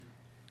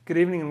Good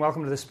evening and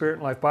welcome to the Spirit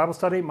and Life Bible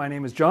Study. My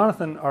name is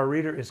Jonathan. Our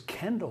reader is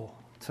Kendall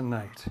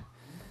tonight.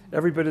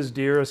 Every bit as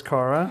dear as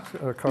Cara.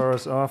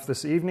 Cara's off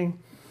this evening.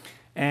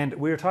 And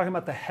we are talking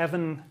about the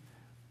Heaven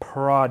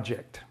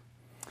Project.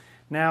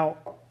 Now,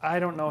 I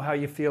don't know how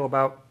you feel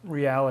about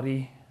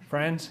reality,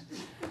 friends,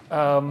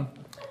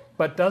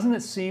 but doesn't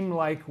it seem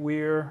like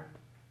we're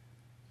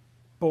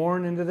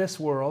born into this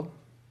world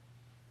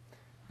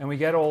and we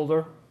get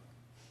older,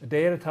 a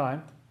day at a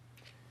time,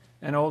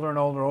 and older and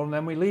older and older, and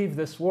then we leave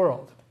this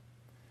world.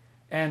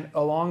 And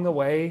along the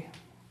way,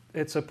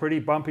 it's a pretty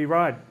bumpy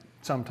ride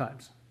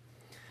sometimes.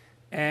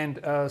 And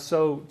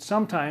so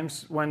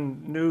sometimes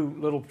when new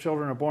little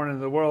children are born into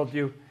the world,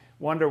 you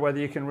wonder whether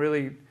you can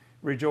really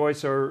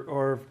rejoice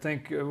or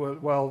think,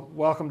 well,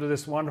 welcome to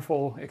this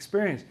wonderful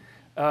experience.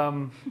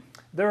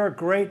 There are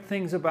great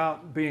things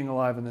about being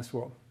alive in this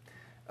world,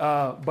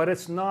 but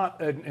it's not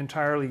an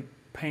entirely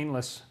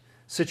painless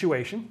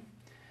situation.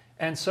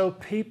 And so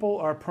people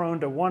are prone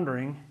to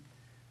wondering,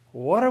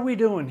 what are we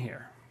doing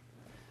here?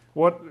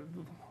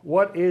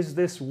 What is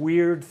this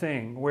weird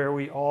thing where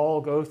we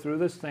all go through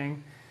this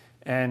thing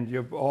and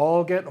you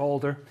all get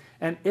older?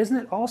 And isn't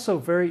it also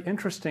very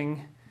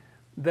interesting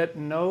that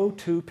no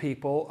two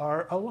people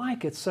are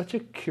alike? It's such a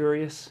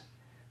curious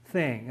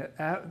thing.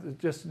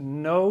 Just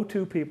no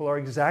two people are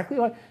exactly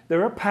alike.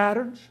 There are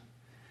patterns.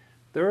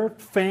 There are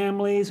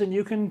families, and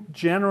you can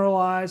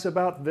generalize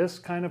about this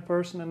kind of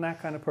person and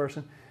that kind of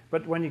person.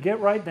 But when you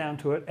get right down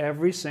to it,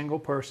 every single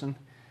person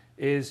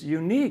is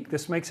unique.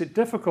 This makes it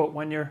difficult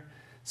when you're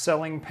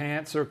selling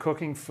pants or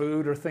cooking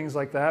food or things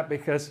like that,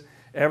 because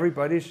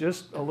everybody's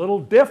just a little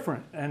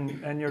different.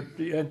 And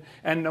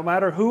no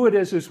matter who it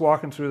is who's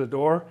walking through the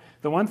door,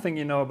 the one thing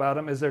you know about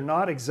them is they're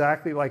not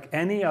exactly like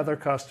any other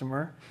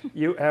customer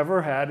you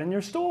ever had in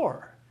your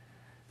store.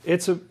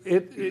 It's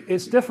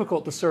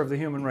difficult to serve the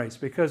human race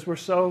because we're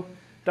so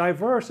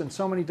diverse and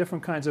so many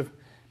different kinds of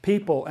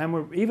people, and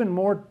we're even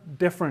more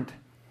different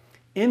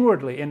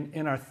inwardly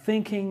in our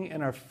thinking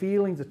and our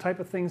feelings, the type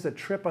of things that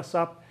trip us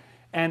up.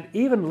 And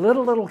even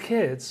little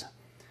kids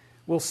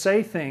will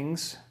say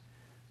things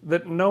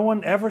that no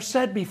one ever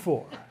said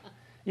before.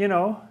 You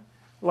know,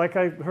 like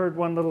I heard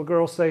one little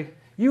girl say,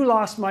 "You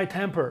lost my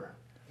temper."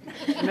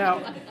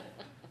 Now,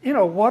 you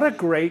know, what a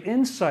great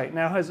insight.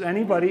 Now, has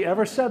anybody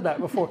ever said that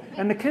before?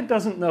 And the kid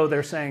doesn't know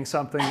they're saying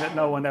something that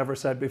no one ever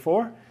said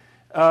before.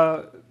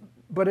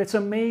 But it's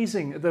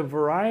amazing, the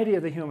variety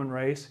of the human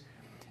race.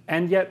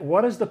 And yet,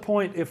 what is the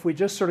point if we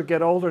just sort of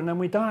get older and then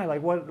we die?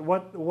 Like,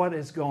 what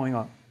is going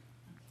on?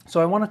 So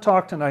I want to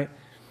talk tonight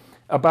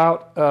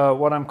about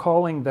what I'm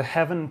calling the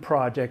Heaven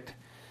Project,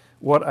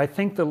 what I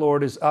think the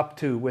Lord is up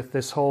to with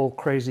this whole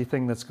crazy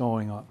thing that's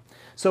going on.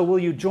 So will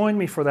you join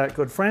me for that,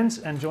 good friends,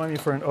 and join me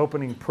for an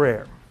opening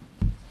prayer?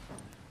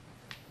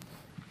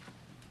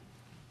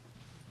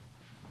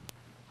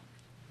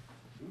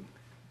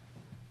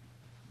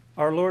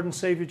 Our Lord and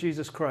Savior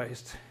Jesus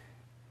Christ,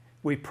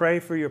 we pray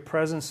for your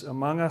presence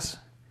among us.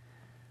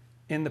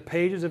 In the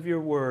pages of your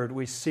word,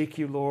 we seek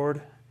you,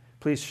 Lord.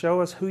 Please show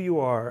us who you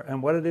are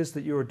and what it is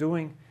that you are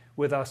doing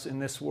with us in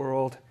this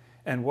world,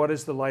 and what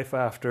is the life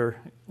after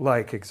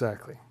like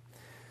exactly.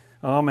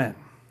 Amen.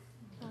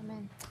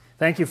 Amen.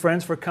 Thank you,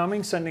 friends, for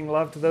coming, sending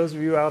love to those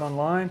of you out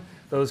online,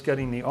 those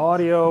getting the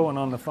audio and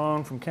on the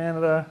phone from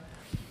Canada,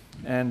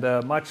 and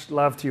much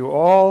love to you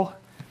all.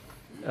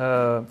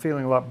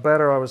 Feeling a lot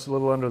better. I was a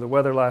little under the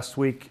weather last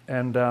week,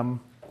 and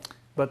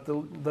but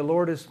the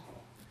Lord is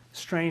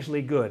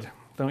strangely good,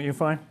 don't you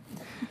find?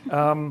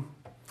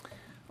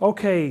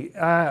 Okay,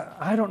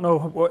 I don't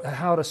know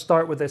how to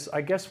start with this.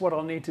 I guess what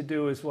I'll need to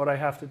do is what I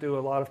have to do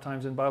a lot of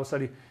times in Bible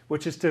study,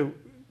 which is to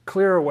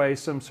clear away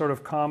some sort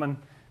of common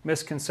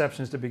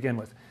misconceptions to begin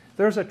with.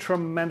 There's a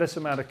tremendous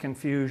amount of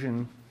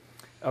confusion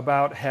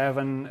about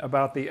heaven,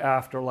 about the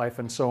afterlife,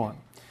 and so on.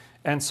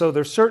 And so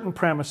there's certain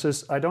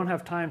premises. I don't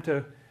have time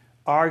to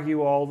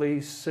argue all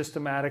these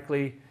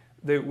systematically.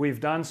 We've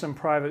done some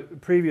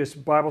previous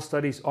Bible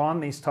studies on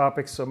these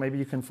topics, so maybe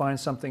you can find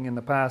something in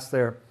the past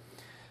there.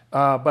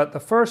 But the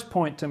first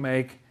point to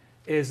make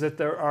is that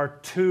there are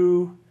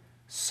two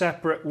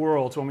separate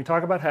worlds. When we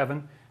talk about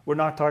heaven, we're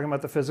not talking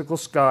about the physical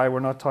sky. We're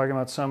not talking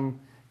about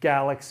some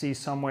galaxy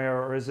somewhere,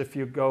 or as if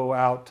you go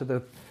out to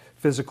the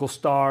physical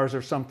stars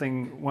or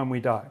something when we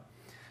die.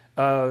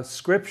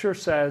 Scripture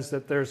says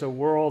that there's a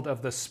world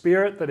of the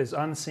spirit that is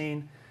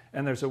unseen,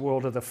 and there's a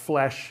world of the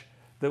flesh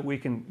that we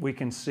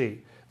can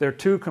see. They're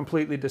two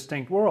completely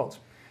distinct worlds.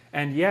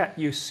 And yet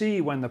you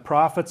see when the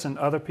prophets and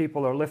other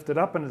people are lifted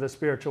up into the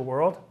spiritual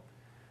world,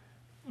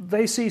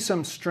 they see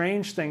some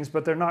strange things,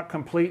 but they're not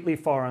completely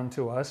foreign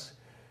to us.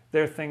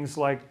 They're things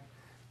like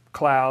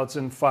clouds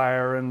and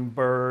fire and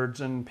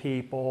birds and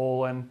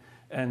people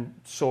and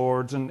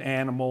swords and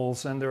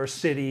animals, and there are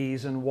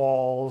cities and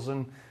walls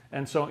and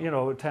so, you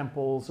know,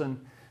 temples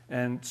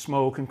and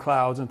smoke and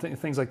clouds and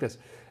things like this.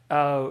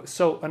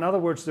 So in other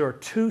words, there are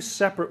two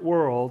separate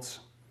worlds,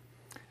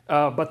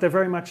 but they're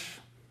very much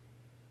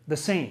the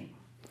same.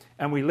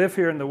 And we live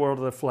here in the world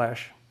of the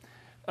flesh.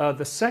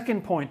 The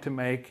second point to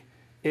make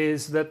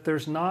is that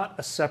there's not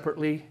a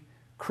separately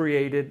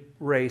created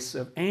race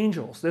of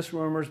angels. This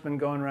rumor's been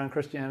going around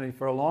Christianity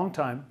for a long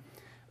time.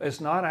 It's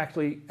not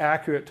actually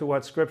accurate to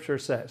what Scripture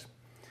says.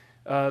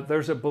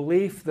 There's a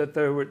belief that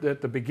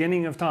at the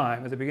beginning of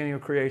time, at the beginning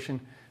of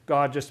creation,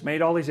 God just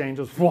made all these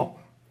angels, whoa,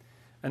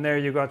 and there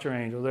you got your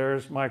angel.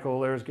 There's Michael,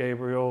 there's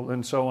Gabriel,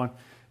 and so on,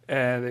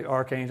 and the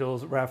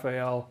archangels,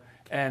 Raphael,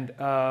 and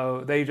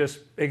they just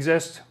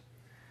exist.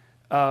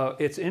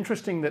 It's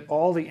interesting that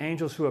all the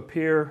angels who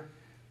appear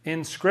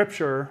in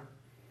Scripture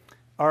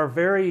are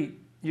very,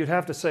 you'd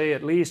have to say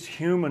at least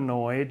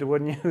humanoid,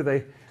 wouldn't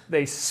you?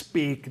 They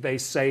speak, they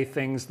say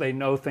things, they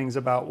know things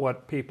about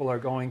what people are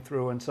going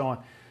through and so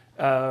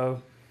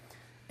on.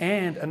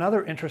 And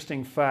another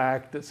interesting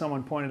fact that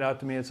someone pointed out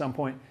to me at some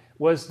point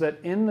was that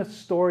in the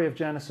story of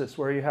Genesis,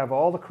 where you have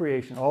all the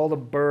creation, all the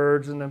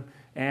birds and the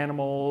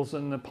animals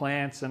and the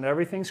plants and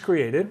everything's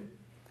created,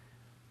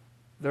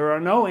 there are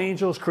no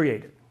angels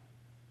created.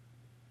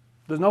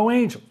 There's no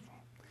angels.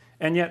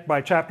 And yet by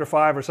chapter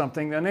 5 or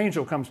something, an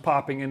angel comes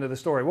popping into the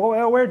story.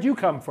 Well, where'd you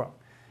come from?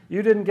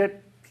 You didn't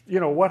get,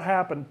 what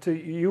happened to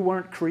you? You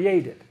weren't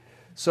created.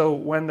 So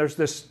when there's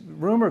this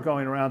rumor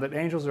going around that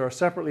angels are a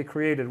separately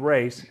created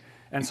race,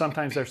 and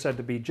sometimes they're said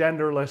to be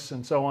genderless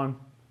and so on,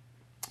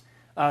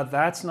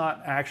 that's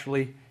not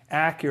actually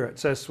accurate,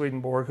 says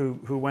Swedenborg,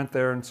 who went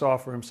there and saw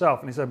for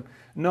himself. And he said,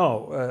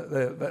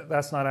 no,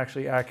 that's not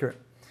actually accurate.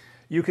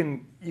 You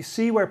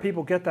see where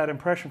people get that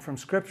impression from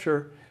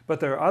Scripture, but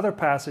there are other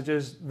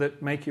passages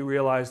that make you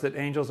realize that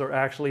angels are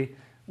actually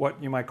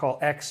what you might call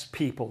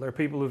ex-people. They're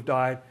people who've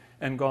died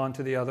and gone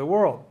to the other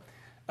world.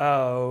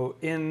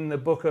 In the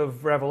book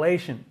of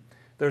Revelation,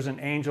 there's an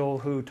angel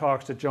who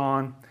talks to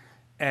John,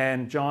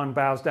 and John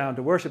bows down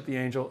to worship the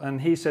angel, and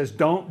he says,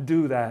 don't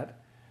do that.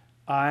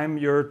 I'm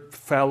your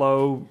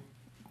fellow,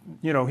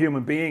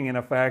 human being, in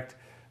effect.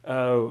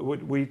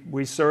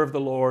 We serve the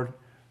Lord.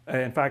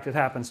 In fact, it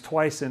happens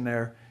twice in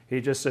there.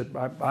 He just said,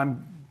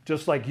 I'm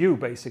just like you,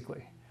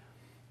 basically.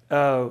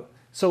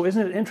 So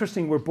isn't it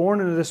interesting? We're born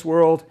into this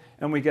world,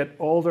 and we get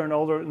older and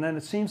older, and then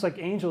it seems like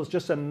angel is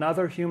just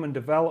another human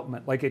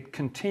development, like it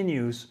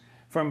continues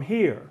from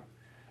here.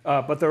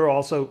 But there are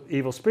also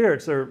evil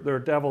spirits. There are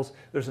devils.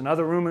 There's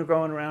another rumor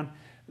going around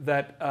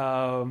that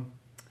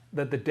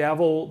that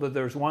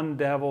there's one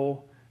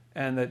devil,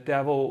 and that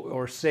devil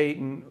or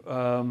Satan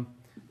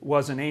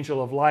was an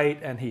angel of light,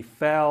 and he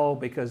fell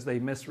because they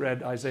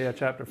misread Isaiah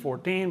chapter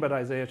 14, but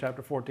Isaiah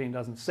chapter 14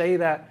 doesn't say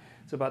that.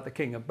 It's about the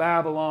king of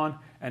Babylon,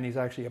 and he's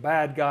actually a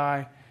bad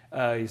guy.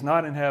 He's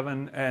not in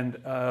heaven, and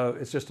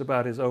it's just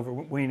about his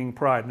overweening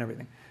pride and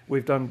everything.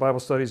 We've done Bible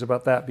studies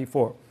about that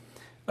before.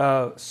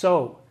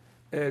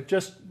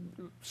 Just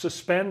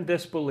suspend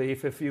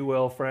disbelief, if you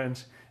will,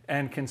 friends,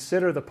 and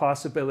consider the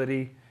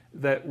possibility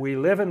that we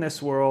live in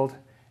this world,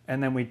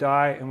 and then we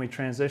die, and we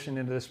transition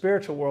into the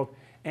spiritual world.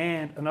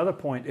 And another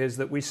point is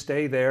that we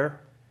stay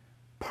there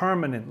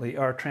permanently.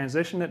 Our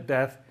transition at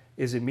death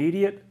is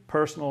immediate,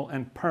 personal,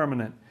 and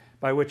permanent,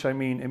 by which I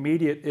mean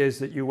immediate is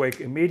that you wake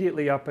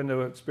immediately up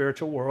into a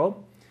spiritual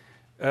world.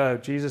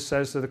 Jesus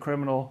says to the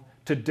criminal,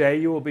 today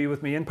you will be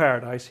with me in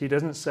paradise. He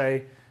doesn't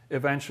say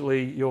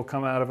eventually you'll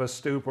come out of a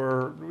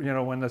stupor,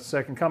 when the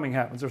second coming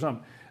happens or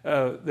something.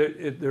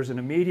 There's an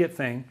immediate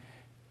thing.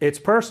 It's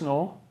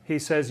personal. He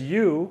says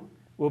you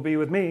will be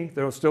with me.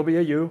 There will still be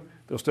a you.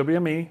 There will still be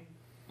a me.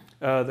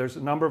 There's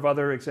a number of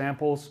other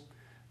examples.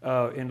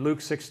 In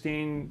Luke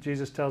 16,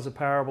 Jesus tells a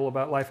parable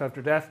about life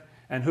after death.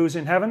 And who's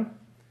in heaven?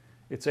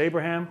 It's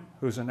Abraham,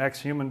 who's an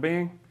ex-human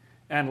being,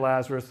 and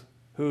Lazarus,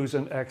 who's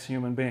an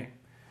ex-human being,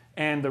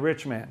 and the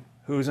rich man,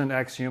 who's an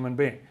ex-human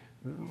being.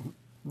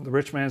 The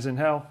rich man's in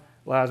hell.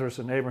 Lazarus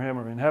and Abraham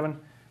are in heaven.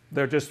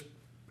 They're just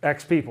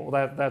ex-people.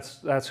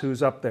 That's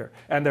who's up there.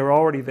 And they're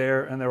already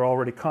there, and they're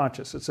already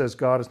conscious. It says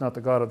God is not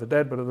the God of the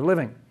dead, but of the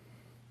living.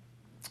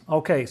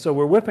 Okay, so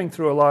we're whipping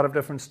through a lot of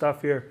different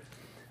stuff here.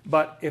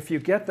 But if you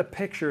get the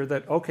picture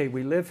that, okay,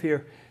 we live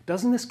here,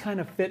 doesn't this kind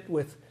of fit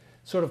with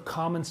sort of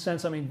common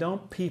sense? I mean,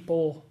 don't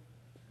people...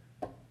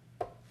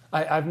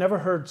 I've never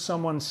heard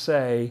someone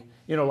say,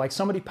 like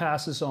somebody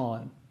passes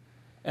on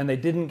and they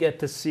didn't get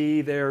to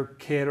see their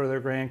kid or their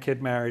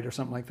grandkid married or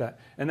something like that.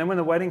 And then when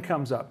the wedding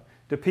comes up,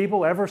 do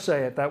people ever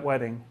say at that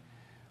wedding,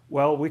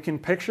 well, we can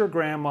picture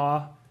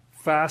grandma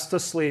fast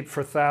asleep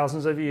for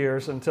thousands of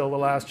years until the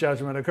last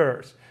judgment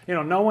occurs?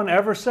 No one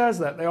ever says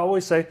that. They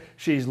always say,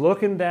 she's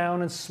looking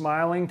down and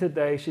smiling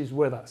today, she's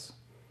with us.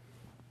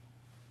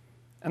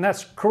 And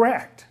that's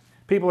correct.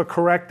 People are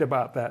correct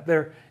about that.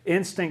 Their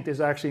instinct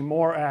is actually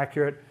more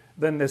accurate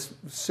than this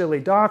silly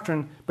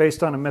doctrine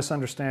based on a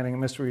misunderstanding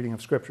and misreading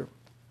of Scripture.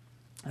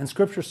 And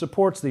Scripture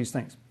supports these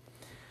things.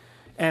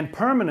 And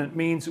permanent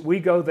means we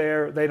go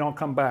there, they don't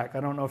come back. I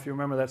don't know if you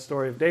remember that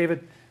story of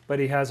David, but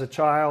he has a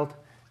child,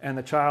 and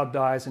the child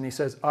dies, and he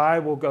says, I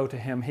will go to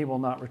him, he will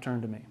not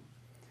return to me.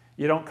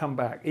 You don't come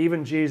back.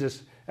 Even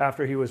Jesus,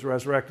 after he was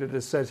resurrected,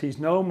 it says he's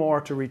no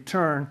more to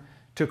return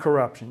to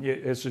corruption.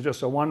 It's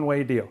just a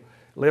one-way deal.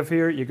 Live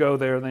here, you go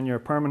there, then you're a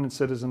permanent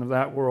citizen of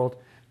that world.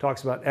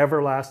 Talks about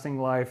everlasting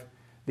life,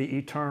 the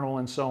eternal,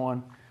 and so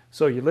on.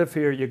 So you live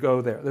here, you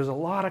go there. There's a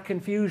lot of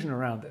confusion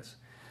around this.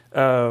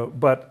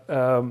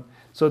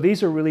 So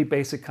these are really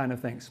basic kind of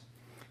things.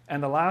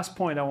 And the last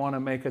point I want to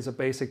make as a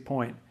basic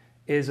point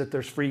is that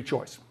there's free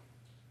choice.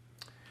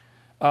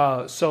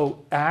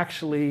 So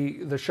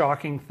actually, the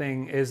shocking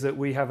thing is that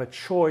we have a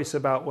choice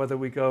about whether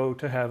we go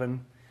to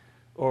heaven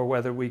or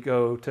whether we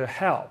go to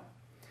hell.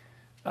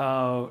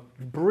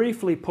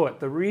 Briefly put,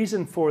 the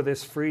reason for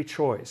this free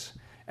choice,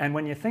 and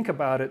when you think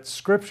about it,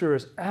 Scripture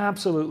is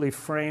absolutely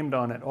framed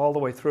on it all the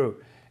way through.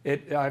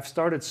 I've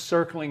started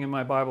circling in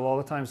my Bible all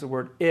the times the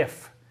word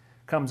if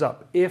comes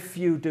up. If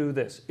you do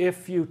this,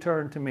 if you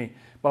turn to me,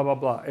 blah, blah,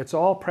 blah. It's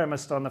all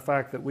premised on the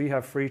fact that we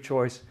have free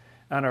choice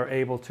and are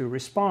able to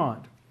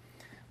respond.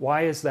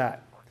 Why is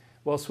that?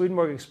 Well,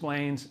 Swedenborg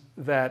explains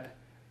that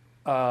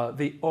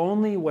the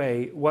only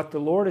way, what the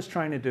Lord is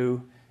trying to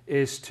do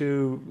is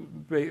to,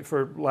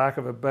 for lack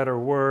of a better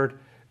word,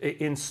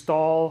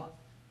 install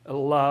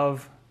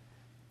love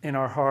in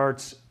our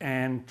hearts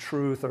and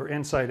truth or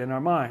insight in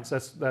our minds.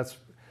 That's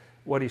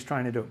what he's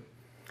trying to do.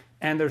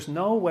 And there's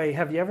no way,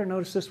 have you ever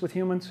noticed this with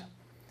humans?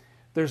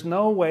 There's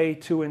no way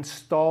to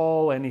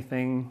install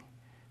anything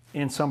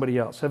in somebody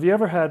else. Have you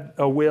ever had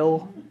a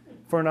will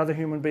for another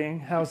human being?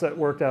 How's that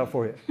worked out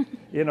for you?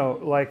 You know,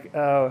 like,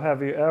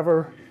 have you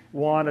ever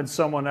wanted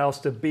someone else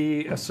to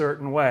be a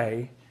certain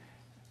way?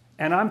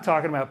 And I'm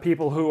talking about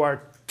people who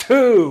are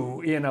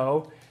two, you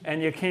know,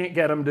 and you can't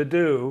get them to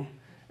do,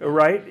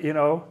 right? You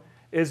know,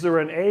 is there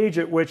an age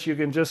at which you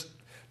can just,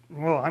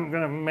 well, I'm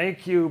going to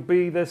make you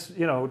be this,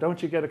 you know,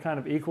 don't you get a kind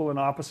of equal and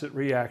opposite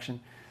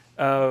reaction?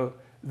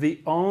 The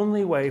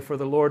only way for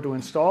the Lord to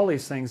install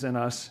these things in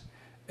us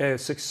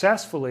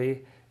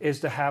successfully is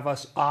to have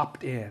us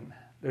opt in.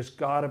 There's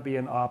got to be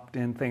an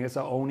opt-in thing. It's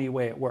the only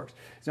way it works.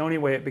 It's the only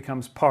way it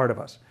becomes part of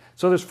us.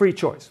 So there's free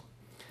choice.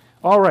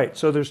 All right,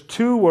 so there's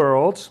two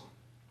worlds.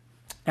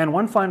 And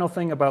one final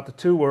thing about the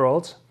two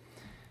worlds,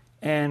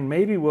 and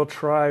maybe we'll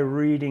try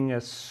reading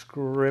a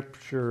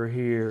scripture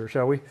here,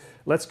 shall we?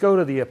 Let's go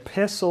to the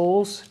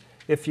epistles,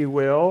 if you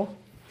will,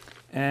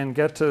 and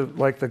get to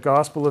like the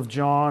Gospel of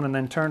John, and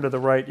then turn to the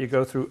right. You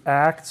go through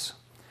Acts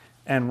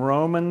and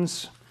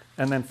Romans,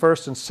 and then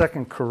 1st and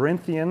 2nd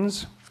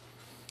Corinthians.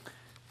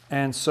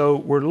 And so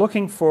we're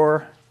looking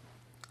for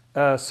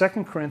 2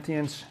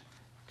 Corinthians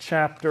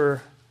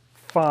chapter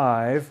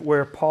 5,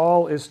 where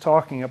Paul is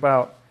talking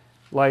about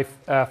life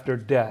after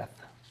death.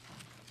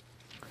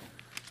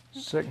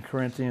 2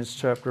 Corinthians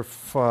chapter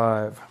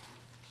 5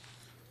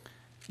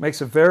 makes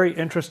a very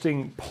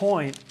interesting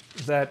point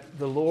that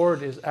the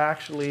Lord is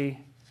actually,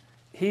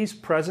 he's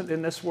present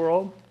in this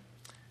world,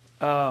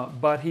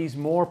 but he's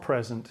more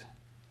present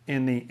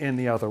in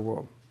the other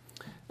world.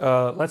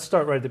 Let's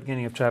start right at the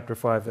beginning of chapter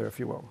 5 there, if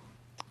you will.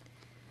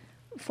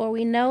 For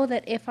we know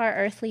that if our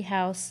earthly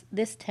house,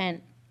 this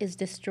tent, is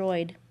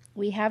destroyed,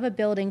 we have a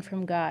building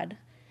from God,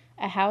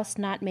 a house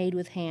not made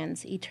with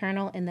hands,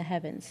 eternal in the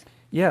heavens.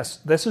 Yes,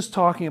 this is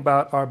talking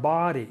about our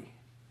body.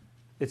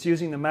 It's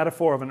using the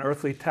metaphor of an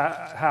earthly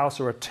house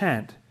or a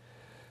tent.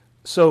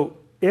 So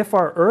if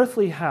our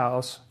earthly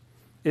house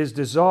is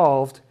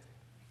dissolved,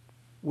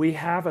 we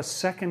have a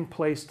second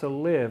place to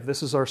live.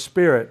 This is our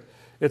spirit.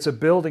 It's a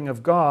building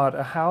of God,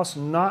 a house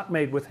not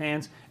made with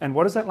hands. And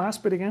what is that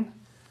last bit again?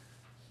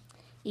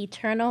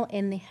 Eternal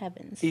in the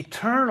heavens.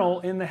 Eternal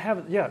in the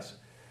heavens, yes.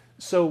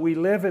 So we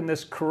live in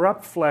this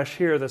corrupt flesh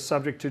here that's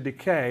subject to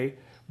decay,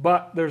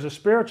 but there's a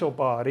spiritual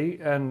body,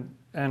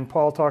 and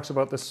Paul talks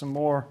about this some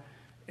more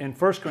in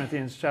 1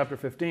 Corinthians chapter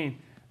 15,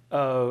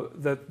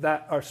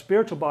 that our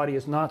spiritual body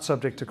is not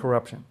subject to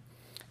corruption.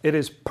 It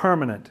is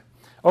permanent.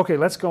 Okay,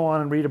 let's go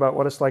on and read about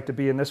what it's like to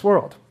be in this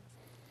world.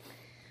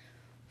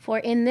 For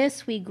in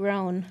this we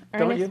groan.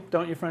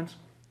 Don't you, friends?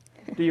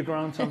 Do you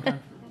groan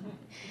sometimes?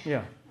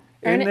 Yeah.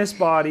 In this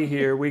body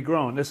here, we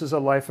groan. This is a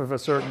life of a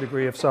certain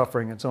degree of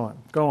suffering and so on.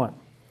 Go on.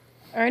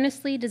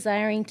 Earnestly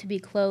desiring to be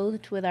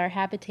clothed with our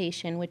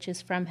habitation, which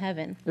is from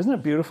heaven. Isn't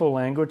it beautiful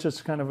language?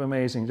 It's kind of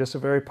amazing. Just a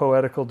very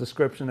poetical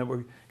description that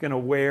we're going to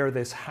wear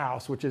this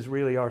house, which is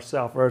really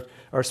ourself,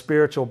 our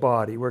spiritual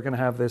body. We're going to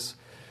have this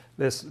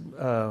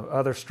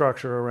other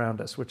structure around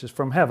us, which is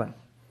from heaven.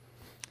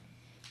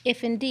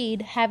 If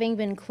indeed, having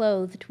been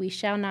clothed, we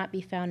shall not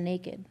be found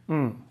naked.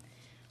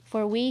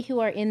 For we who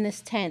are in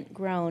this tent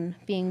groan,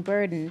 being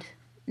burdened,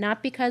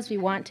 not because we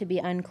want to be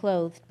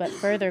unclothed, but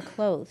further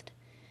clothed,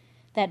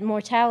 that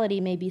mortality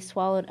may be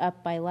swallowed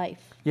up by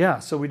life. Yeah,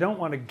 so we don't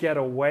want to get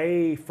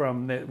away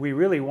from that. We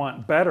really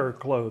want better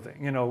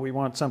clothing. You know, we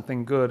want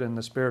something good in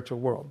the spiritual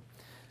world.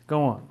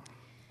 Go on.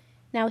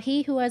 Now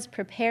he who has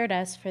prepared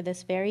us for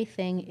this very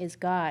thing is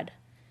God,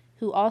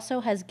 who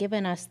also has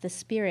given us the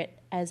Spirit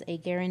as a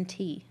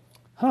guarantee.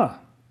 Go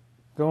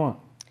on.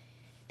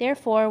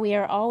 Therefore we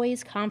are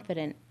always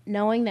confident,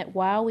 knowing that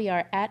while we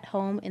are at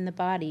home in the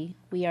body,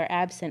 we are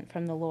absent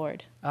from the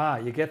Lord.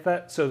 You get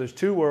that? So there's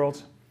two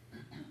worlds.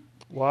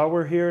 While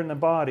we're here in the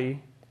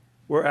body,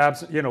 we're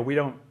absent. You know, we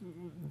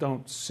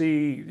don't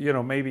see, you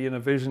know, maybe in a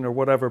vision or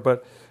whatever,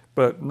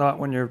 but not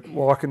when you're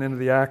walking into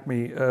the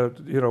Acme.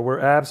 You know, we're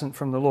absent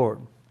from the Lord.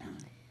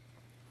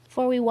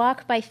 For we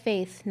walk by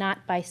faith,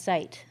 not by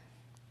sight.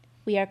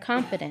 We are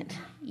confident,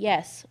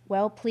 yes,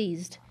 well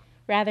pleased,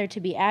 rather to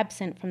be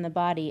absent from the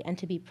body and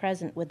to be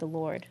present with the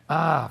Lord.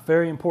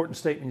 Very important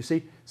statement. You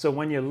see, so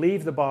when you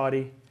leave the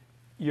body,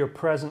 you're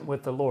present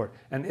with the Lord.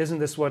 And isn't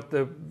this what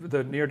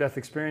the near-death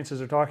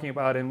experiences are talking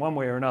about in one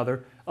way or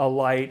another? A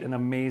light, an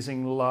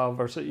amazing love,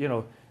 or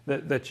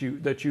that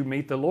you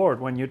meet the Lord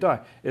when you die.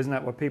 Isn't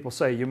that what people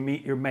say? You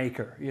meet your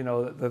Maker.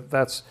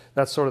 That's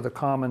sort of the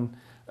common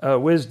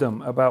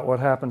wisdom about what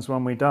happens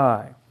when we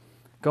die.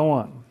 Go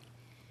on.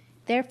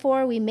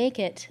 Therefore we make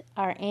it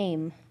our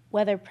aim,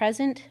 whether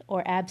present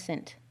or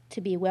absent,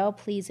 to be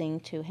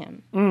well-pleasing to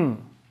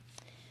him.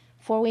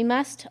 For we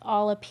must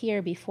all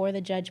appear before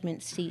the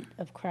judgment seat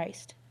of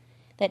Christ,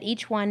 that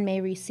each one may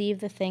receive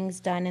the things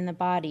done in the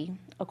body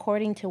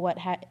according to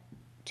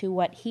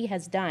what he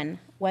has done,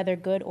 whether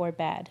good or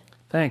bad.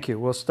 Thank you.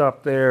 We'll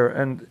stop there.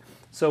 And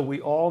so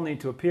we all need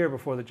to appear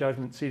before the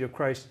judgment seat of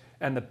Christ,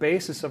 and the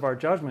basis of our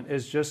judgment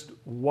is just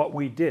what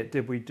we did.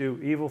 Did we do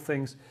evil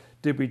things?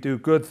 Did we do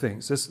good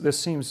things? This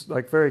seems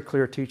like very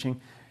clear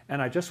teaching,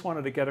 and I just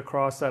wanted to get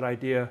across that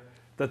idea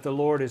that the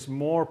Lord is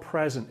more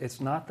present. It's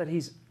not that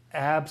he's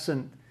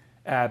absent,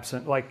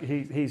 like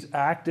he's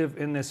active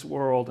in this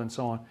world and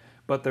so on,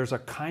 but there's a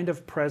kind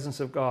of presence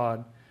of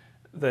God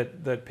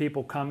that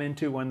people come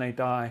into when they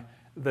die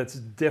that's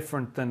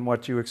different than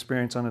what you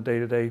experience on a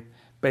day-to-day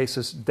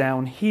basis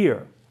down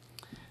here.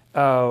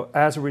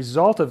 As a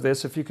result of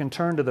this, if you can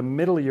turn to the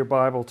middle of your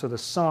Bible to the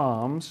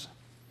Psalms,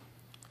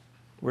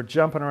 we're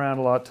jumping around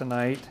a lot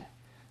tonight.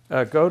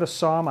 Go to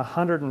Psalm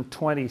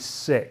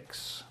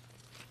 126.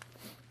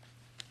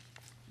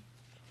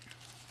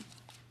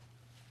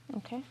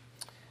 Okay.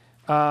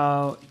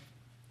 I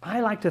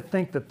like to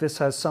think that this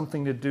has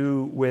something to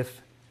do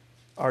with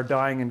our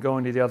dying and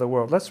going to the other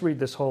world. Let's read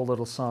this whole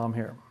little psalm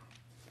here.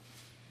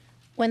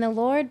 When the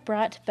Lord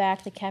brought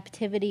back the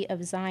captivity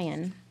of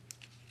Zion,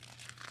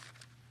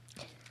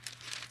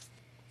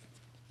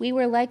 we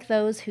were like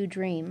those who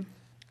dream.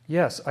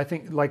 Yes, I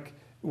think like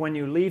when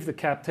you leave the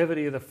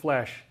captivity of the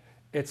flesh,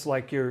 it's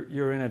like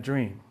you're in a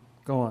dream.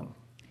 Go on.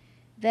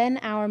 Then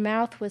our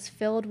mouth was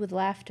filled with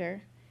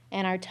laughter,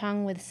 and our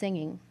tongue with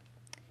singing.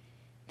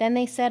 Then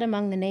they said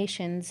among the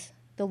nations,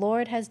 the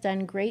Lord has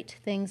done great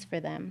things for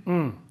them.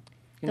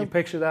 Can you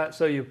picture that?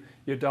 So you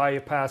die, you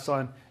pass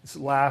on, it's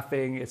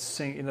laughing, it's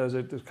singing, there's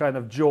a kind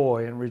of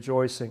joy and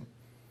rejoicing.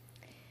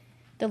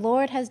 The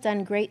Lord has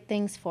done great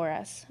things for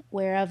us,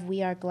 whereof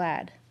we are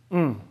glad.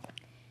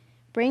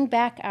 Bring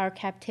back our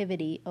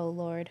captivity, O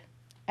Lord,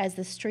 as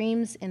the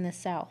streams in the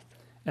south.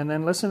 And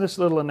then listen to this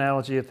little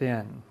analogy at the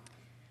end.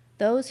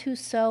 Those who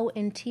sow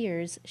in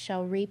tears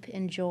shall reap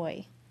in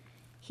joy.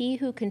 He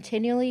who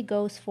continually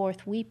goes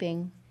forth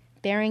weeping,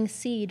 bearing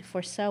seed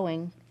for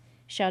sowing,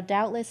 shall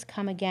doubtless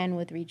come again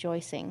with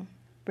rejoicing,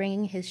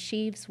 bringing his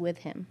sheaves with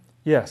him.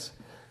 Yes.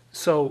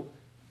 So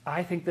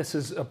I think this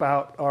is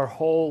about our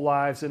whole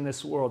lives in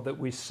this world, that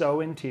we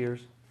sow in tears.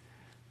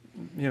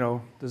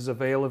 There's a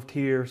veil of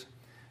tears.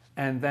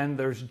 And then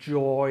there's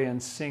joy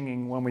and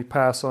singing when we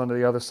pass on to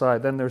the other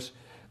side. Then there's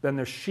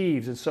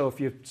sheaves. And so if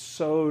you've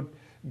sowed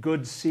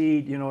good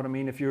seed, you know what I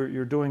mean? If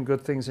you're doing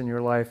good things in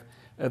your life,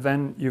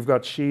 then you've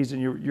got sheaves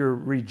and you're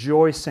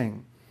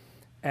rejoicing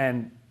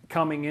and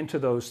coming into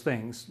those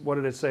things. What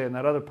did it say in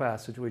that other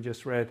passage we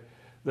just read?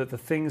 That the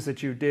things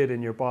that you did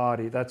in your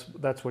body,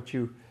 that's what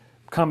you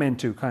come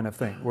into, kind of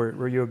thing.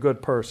 Were you a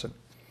good person?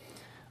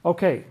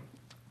 Okay,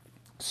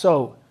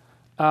 so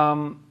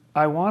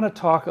I want to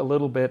talk a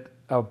little bit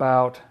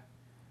about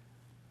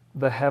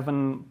the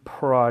Heaven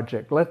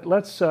Project.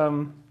 Let's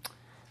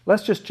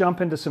just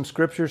jump into some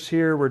scriptures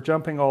here. We're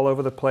jumping all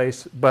over the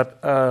place, but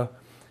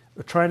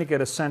we're trying to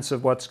get a sense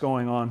of what's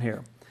going on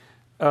here.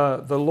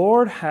 The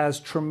Lord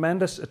has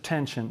tremendous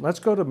attention. Let's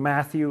go to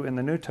Matthew in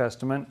the New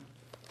Testament,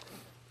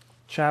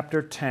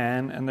 chapter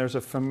 10, and there's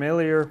a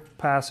familiar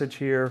passage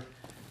here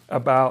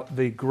about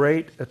the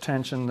great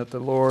attention that the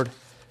Lord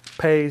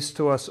pays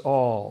to us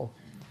all.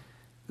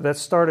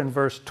 Let's start in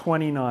verse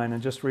 29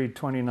 and just read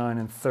 29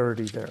 and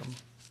 30 there.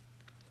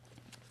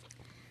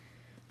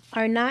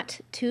 Are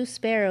not 2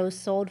 sparrows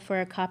sold for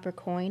a copper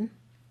coin?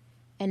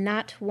 And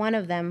not one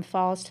of them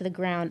falls to the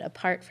ground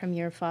apart from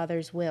your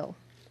Father's will.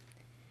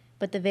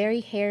 But the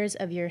very hairs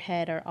of your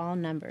head are all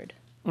numbered.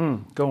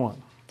 Go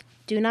on.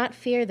 Do not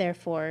fear,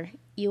 therefore,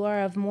 you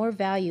are of more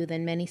value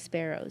than many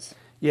sparrows.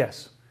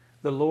 Yes,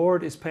 the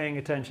Lord is paying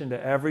attention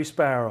to every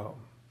sparrow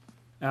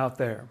out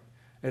there.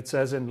 It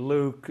says in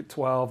Luke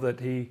 12 that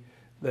he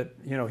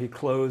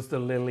clothes the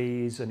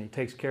lilies and he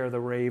takes care of the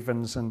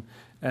ravens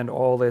and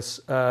all this.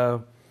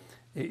 The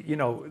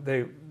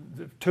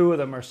 2 of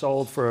them are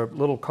sold for a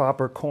little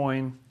copper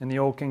coin. In the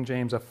Old King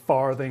James, a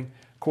farthing,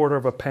 quarter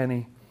of a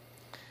penny.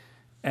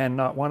 And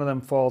not one of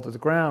them fall to the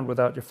ground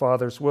without your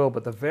Father's will,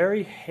 but the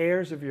very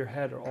hairs of your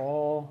head are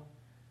all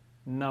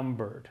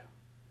numbered.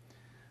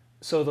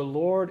 So the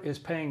Lord is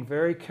paying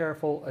very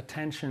careful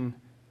attention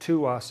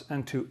to us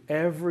and to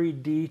every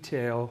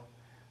detail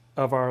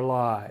of our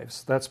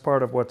lives. That's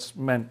part of what's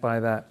meant by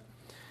that.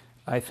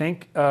 I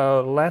think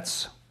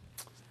let's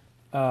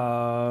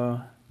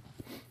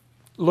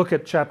look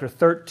at chapter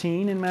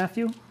 13 in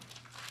Matthew.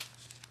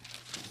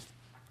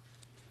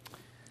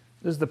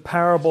 This is the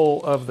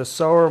parable of the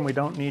sower, and we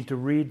don't need to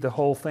read the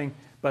whole thing,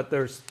 but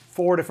there's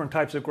 4 different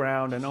types of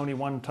ground, and only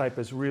one type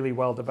is really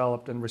well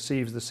developed and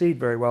receives the seed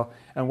very well.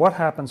 And what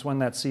happens when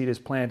that seed is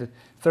planted?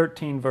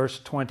 13 verse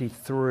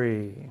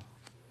 23.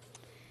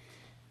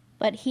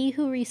 But he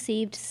who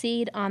received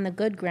seed on the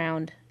good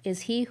ground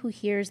is he who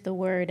hears the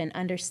word and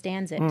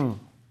understands it,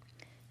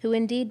 who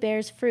indeed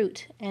bears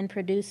fruit and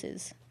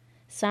produces,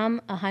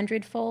 some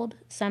 100-fold,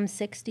 some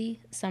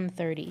 60, some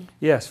 30.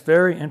 Yes,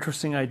 very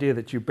interesting idea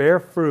that you bear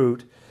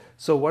fruit.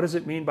 So what does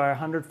it mean by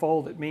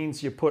 100-fold? It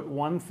means you put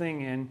one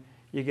thing in,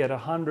 you get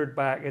 100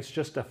 back. It's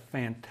just a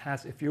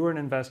fantastic, if you were an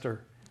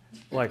investor,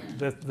 like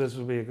this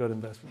would be a good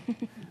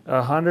investment.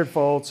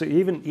 100-fold, so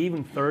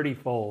even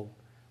 30-fold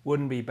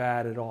wouldn't be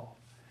bad at all.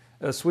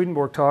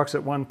 Swedenborg talks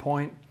at one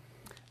point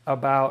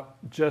about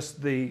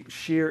just the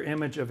sheer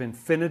image of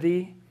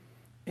infinity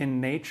in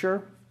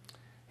nature.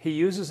 He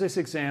uses this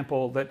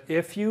example that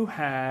if you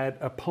had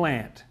a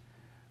plant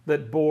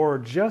that bore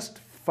just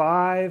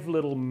 5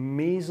 little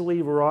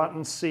measly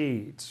rotten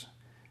seeds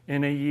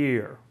in a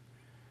year,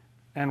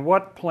 and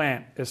what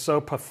plant is so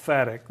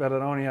pathetic that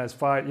it only has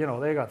 5,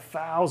 they got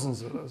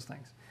thousands of those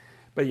things.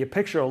 But you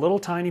picture a little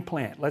tiny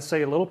plant, let's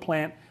say a little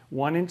plant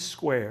 1 inch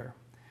square,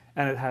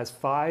 and it has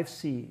 5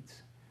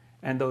 seeds.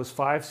 And those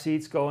 5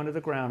 seeds go into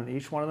the ground, and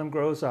each one of them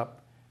grows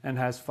up and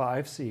has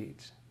 5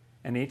 seeds.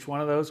 And each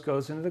one of those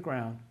goes into the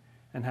ground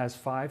and has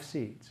 5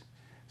 seeds.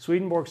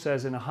 Swedenborg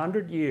says in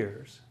 100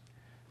 years,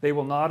 they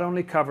will not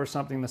only cover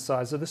something the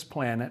size of this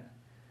planet,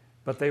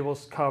 but they will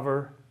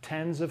cover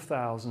tens of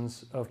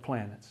thousands of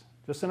planets.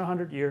 Just in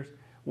 100 years,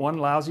 one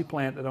lousy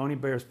plant that only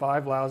bears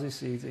 5 lousy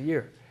seeds a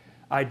year.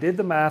 I did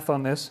the math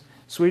on this.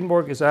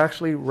 Swedenborg is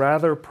actually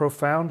rather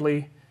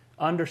profoundly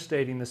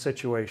understating the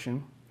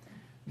situation.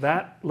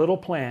 That little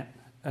plant,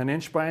 1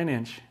 inch by 1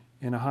 inch,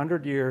 in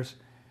 100 years,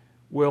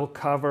 will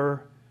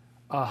cover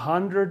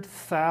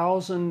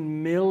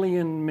 100,000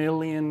 million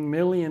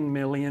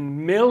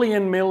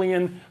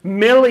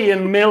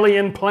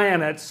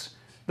planets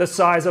the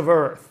size of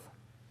Earth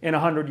in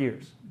 100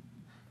 years.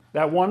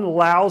 That one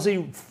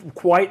lousy,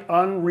 quite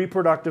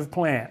unreproductive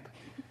plant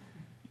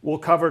will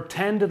cover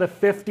 10 to the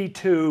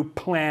 52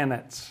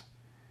 planets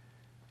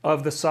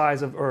of the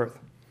size of Earth.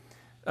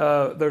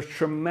 There's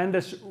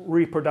tremendous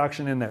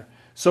reproduction in there.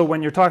 So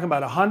when you're talking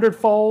about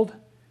 100-fold,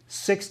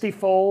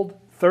 60-fold,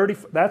 30,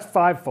 that's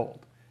 5-fold.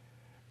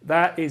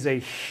 That is a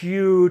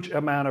huge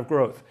amount of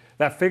growth.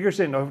 That figures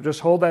in, just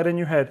hold that in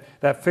your head,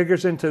 that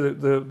figures into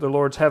the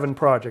Lord's heaven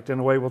project in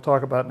a way we'll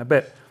talk about in a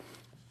bit.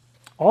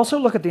 Also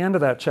look at the end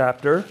of that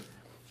chapter.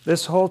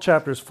 This whole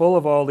chapter is full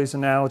of all these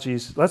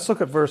analogies. Let's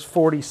look at verse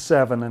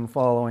 47 and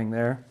following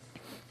there.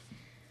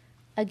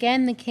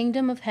 Again, the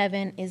kingdom of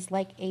heaven is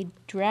like a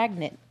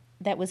dragnet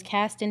that was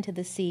cast into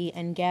the sea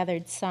and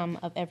gathered some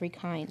of every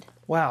kind.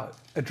 Wow,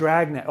 a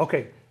dragnet.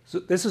 Okay, so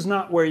this is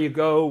not where you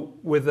go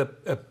with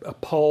a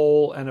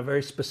pole and a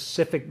very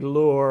specific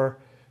lure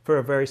for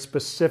a very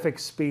specific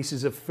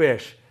species of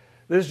fish.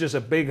 This is just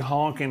a big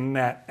honking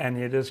net, and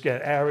you just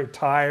get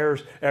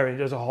tires, you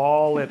just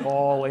haul it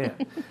all in.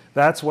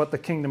 That's what the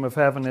kingdom of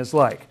heaven is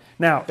like.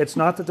 Now, it's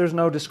not that there's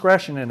no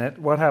discretion in it.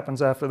 What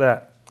happens after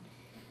that?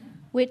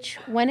 Which,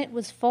 when it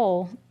was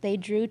full, they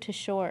drew to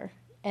shore,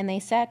 and they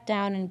sat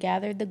down and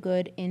gathered the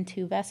good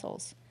into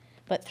vessels,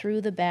 but threw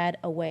the bad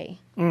away.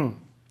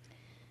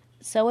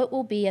 So it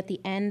will be at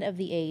the end of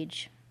the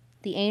age.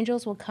 The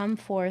angels will come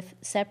forth,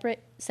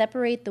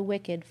 separate the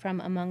wicked from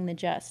among the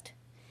just,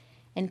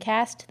 and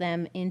cast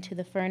them into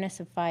the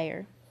furnace of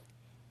fire.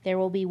 There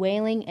will be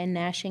wailing and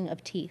gnashing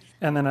of teeth.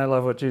 And then I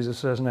love what Jesus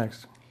says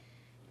next.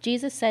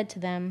 Jesus said to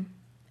them,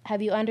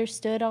 "Have you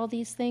understood all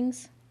these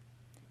things?"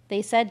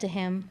 They said to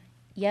him,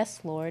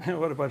 "Yes, Lord."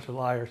 What a bunch of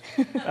liars.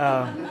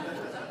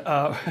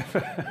 I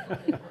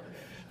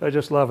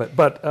just love it.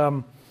 But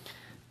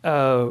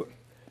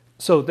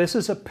so this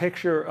is a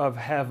picture of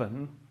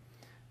heaven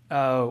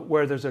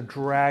where there's a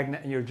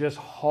dragnet and you're just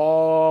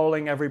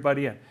hauling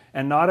everybody in.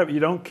 And you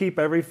don't keep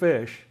every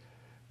fish,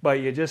 but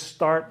you just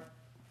start.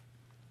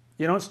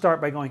 You don't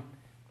start by going,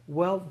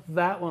 well,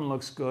 that one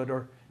looks good,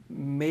 or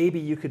maybe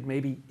you could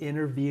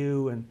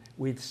interview and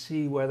we'd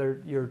see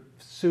whether you're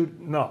suited.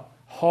 No,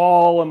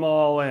 haul them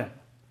all in.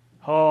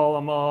 Haul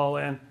them all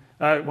in.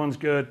 That one's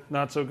good,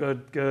 not so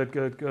good,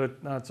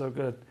 good, not so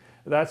good.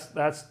 That's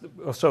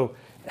so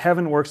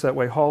heaven works that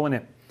way, hauling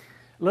in.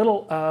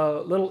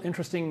 Little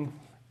interesting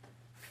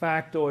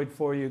factoid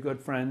for you, good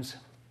friends.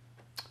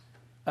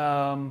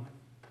 Dying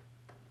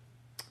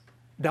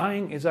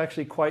is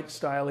actually quite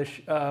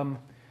stylish.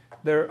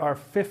 There are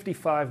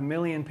 55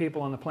 million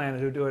people on the planet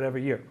who do it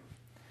every year.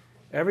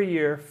 Every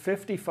year,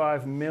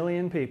 55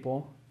 million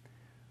people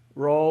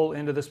roll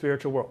into the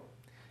spiritual world.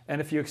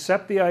 And if you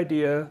accept the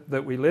idea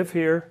that we live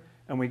here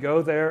and we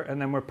go there and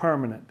then we're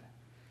permanent,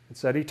 it's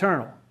that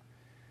eternal.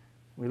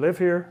 We live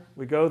here,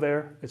 we go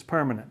there, it's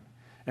permanent.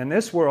 And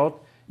this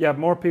world, you have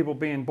more people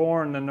being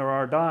born than there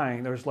are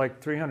dying. There's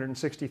like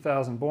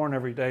 360,000 born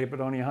every day,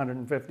 but only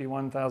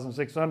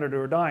 151,600 who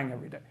are dying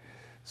every day.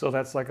 So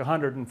that's like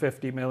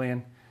 150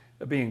 million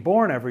being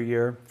born every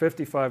year,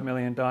 55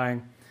 million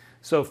dying.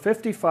 So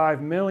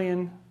 55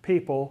 million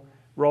people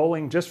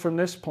rolling just from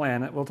this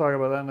planet. We'll talk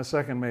about that in a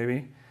second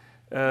maybe,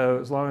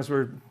 as long as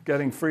we're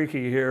getting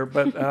freaky here.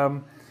 But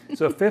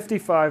so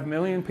 55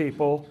 million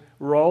people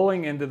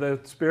rolling into the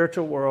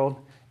spiritual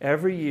world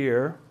every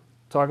year.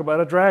 Talk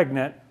about a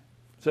dragnet.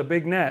 It's a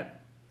big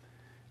net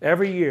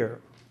every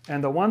year.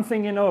 And the one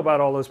thing you know about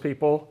all those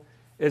people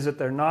is that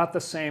they're not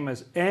the same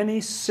as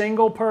any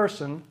single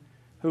person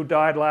who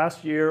died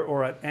last year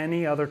or at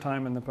any other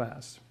time in the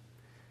past.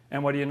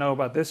 And what do you know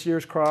about this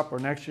year's crop or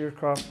next year's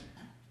crop?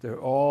 They're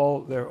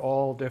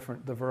all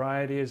different. The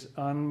variety is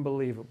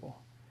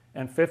unbelievable.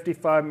 And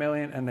 55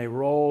 million, and they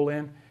roll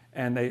in,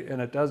 and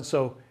it does.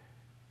 So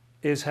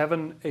is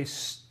heaven a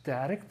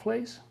static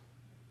place?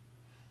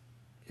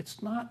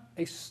 It's not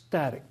a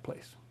static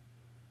place.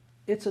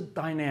 It's a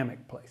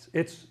dynamic place.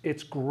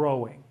 It's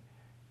growing.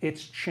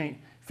 It's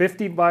changing.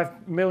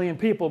 55 million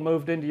people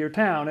moved into your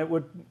town. It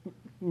would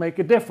make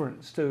a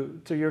difference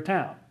to your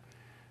town.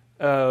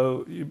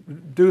 You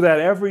do that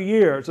every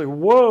year. It's like,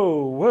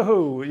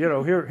 whoa,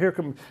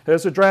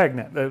 there's a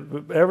dragnet.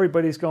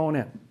 Everybody's going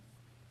in.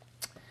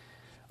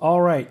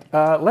 All right,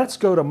 let's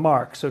go to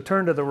Mark. So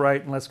turn to the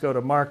right and let's go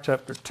to Mark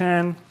chapter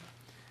 10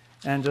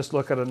 and just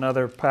look at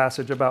another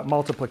passage about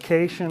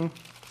multiplication.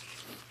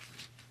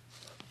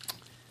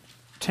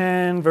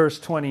 10 verse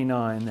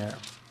 29 there.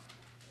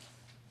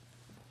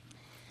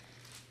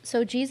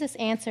 So Jesus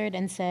answered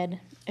and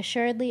said,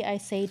 "Assuredly I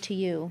say to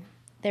you,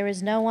 there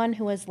is no one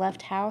who has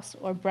left house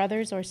or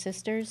brothers or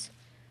sisters,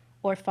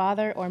 or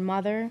father or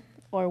mother,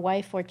 or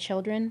wife or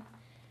children,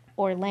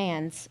 or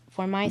lands,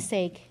 for my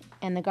sake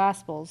and the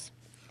gospel's,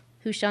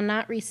 who shall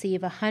not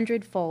receive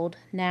 100-fold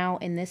now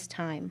in this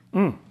time.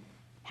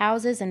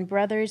 Houses and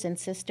brothers and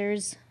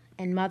sisters,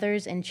 and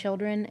mothers and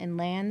children and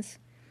lands,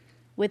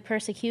 with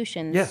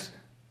persecutions." Yes,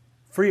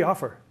 free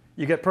offer.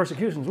 You get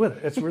persecutions with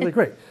it. It's really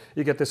great.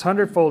 You get this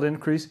 100-fold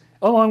increase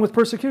along with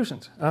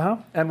persecutions.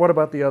 And what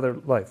about the other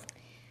life?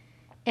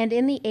 "And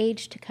in the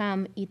age to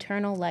come,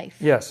 eternal life."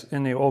 Yes,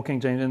 in the Old King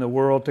James, in the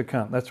world to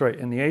come. That's right.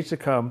 In the age to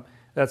come,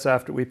 that's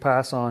after we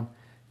pass on,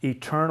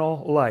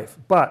 eternal life.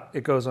 But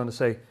it goes on to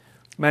say,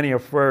 many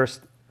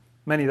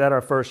that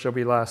are first shall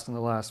be last, and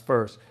the last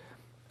first.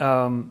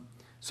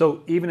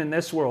 So even in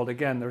this world,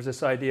 again, there's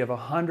this idea of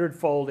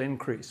 100-fold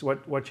increase.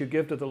 What you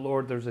give to the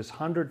Lord, there's this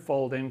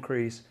 100-fold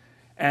increase.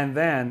 And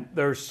then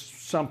there's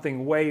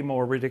something way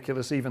more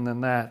ridiculous even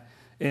than that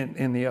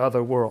in the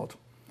other world.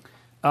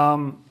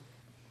 I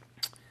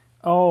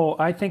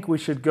think we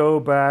should go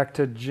back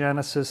to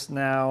Genesis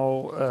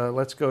now.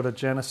 Let's go to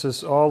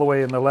Genesis all the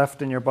way in the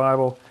left in your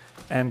Bible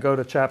and go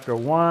to chapter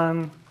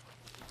 1.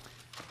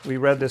 We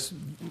read this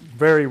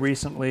very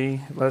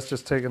recently. Let's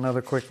just take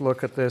another quick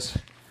look at this.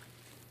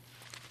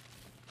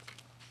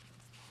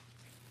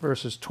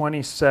 Verses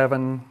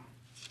 27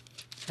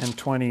 and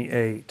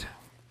 28.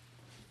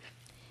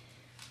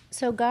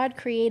 So God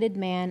created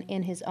man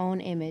in his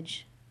own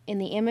image. In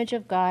the image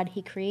of God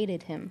he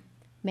created him.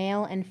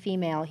 Male and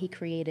female he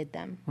created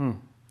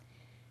them.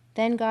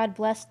 Then God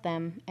blessed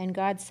them, and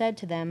God said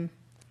to them,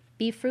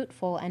 "Be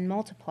fruitful and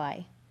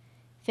multiply.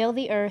 Fill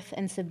the earth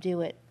and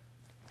subdue it.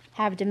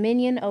 Have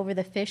dominion over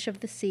the fish of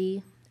the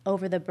sea,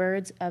 over the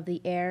birds of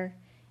the air,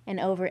 and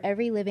over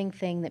every living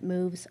thing that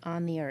moves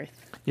on the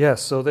earth."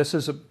 Yes, so this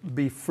is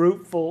be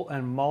fruitful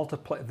and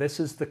multiply. This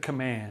is the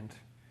command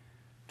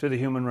to the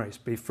human race.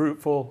 Be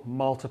fruitful,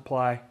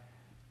 multiply.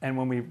 And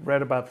when we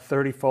read about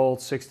 30-fold,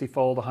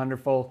 60-fold,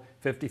 100-fold,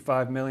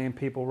 55 million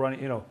people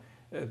running,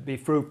 be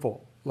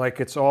fruitful. Like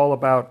it's all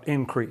about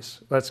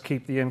increase. Let's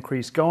keep the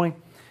increase going.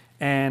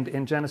 And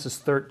in Genesis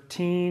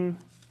 13,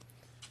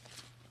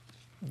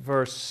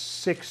 verse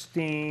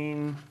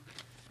 16,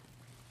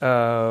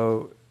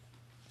 God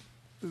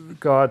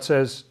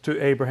says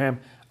to Abraham,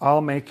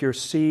 "I'll make your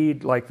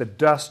seed like the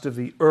dust of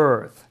the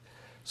earth."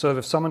 So that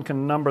if someone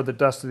can number the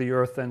dust of the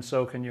earth, then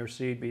so can your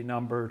seed be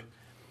numbered.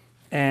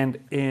 And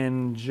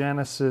in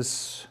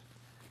Genesis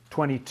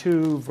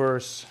 22,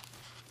 verse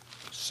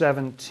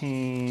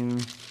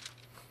 17,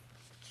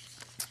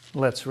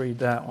 let's read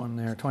that one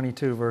there.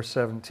 22, verse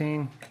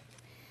 17.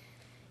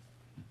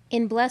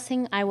 "In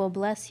blessing I will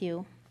bless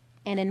you,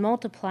 and in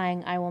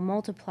multiplying I will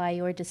multiply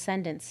your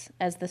descendants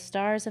as the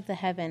stars of the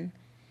heaven,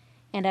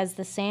 and as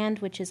the sand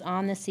which is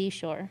on the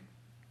seashore.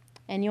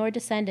 And your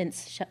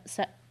descendants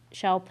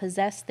shall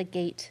possess the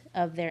gate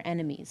of their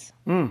enemies."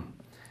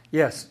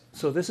 Yes,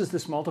 so this is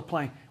this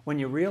multiplying. When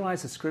you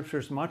realize that Scripture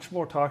is much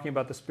more talking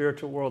about the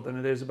spiritual world than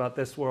it is about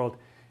this world,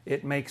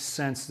 it makes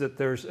sense that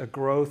there's a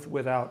growth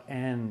without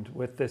end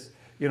with this.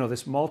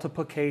 This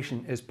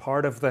multiplication is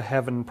part of the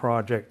heaven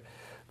project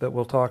that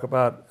we'll talk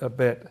about a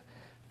bit.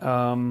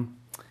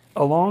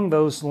 Along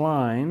those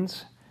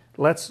lines,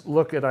 let's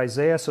look at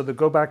Isaiah. So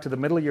go back to the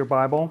middle of your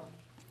Bible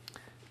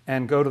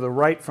and go to the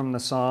right from the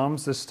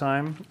Psalms this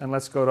time, and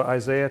let's go to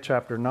Isaiah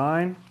chapter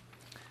 9.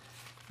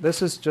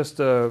 this is just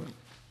a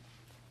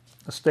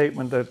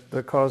statement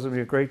that causes me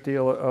a great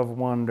deal of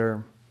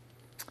wonder.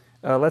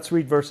 Let's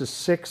read verses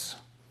 6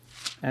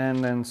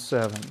 and then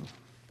 7.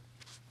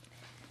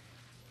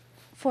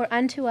 For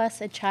unto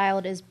us a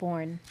child is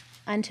born,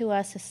 unto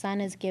us a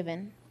son is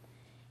given,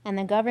 and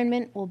the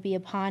government will be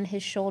upon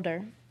his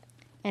shoulder,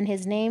 and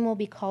his name will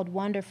be called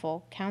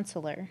Wonderful,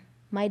 Counselor,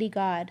 Mighty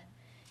God,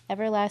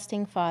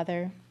 Everlasting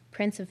Father,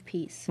 Prince of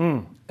Peace.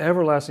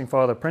 Everlasting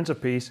Father, Prince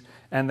of Peace.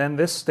 And then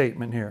this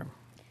statement here.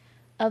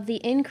 Of the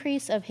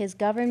increase of his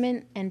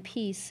government and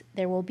peace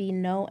there will be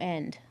no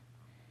end,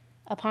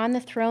 upon the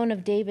throne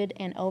of David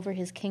and over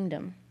his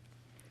kingdom,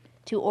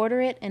 to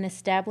order it and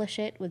establish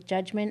it with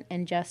judgment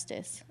and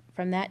justice,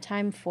 from that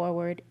time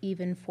forward,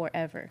 even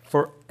forever.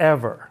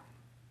 Forever.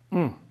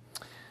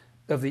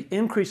 Of the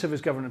increase of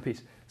his government and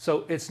peace.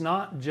 So it's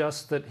not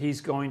just that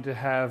he's going to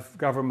have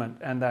government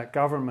and that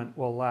government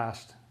will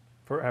last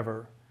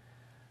forever,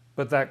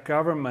 but that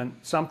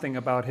government, something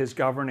about his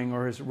governing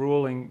or his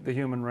ruling the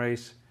human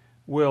race,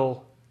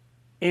 will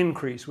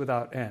increase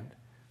without end.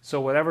 So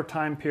whatever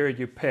time period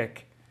you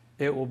pick,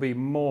 it will be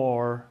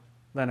more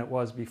than it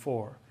was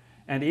before.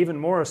 And even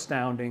more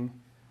astounding,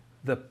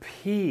 the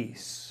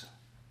peace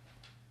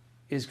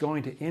is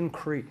going to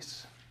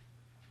increase.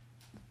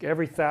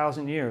 Every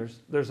 1,000 years,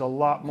 there's a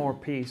lot more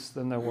peace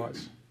than there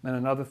was. Then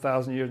another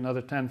 1,000 years,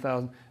 another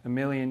 10,000,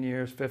 1,000,000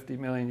 years, 50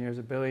 million years,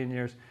 1,000,000,000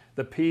 years.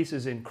 The peace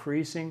is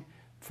increasing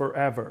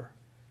forever,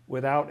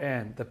 without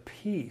end. The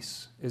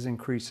peace is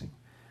increasing.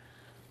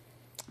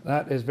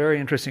 That is very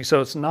interesting.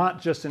 So it's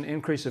not just an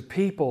increase of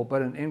people,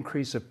 but an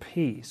increase of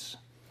peace.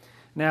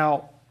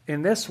 Now,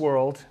 in this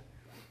world,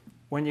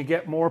 when you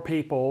get more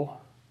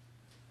people,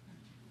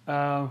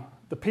 the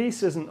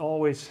peace isn't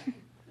always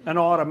an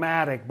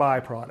automatic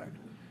byproduct.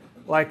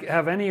 Like,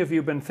 have any of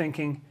you been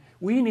thinking,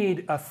 we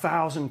need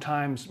 1,000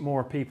 times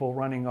more people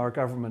running our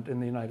government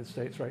in the United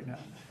States right now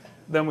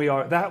than we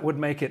are? That would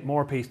make it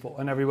more peaceful,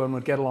 and everyone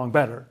would get along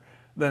better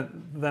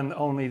than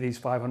only these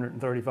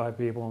 535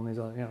 people and these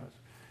other,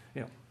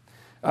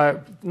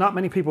 not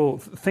many people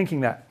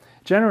thinking that.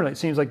 Generally, it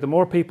seems like the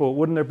more people,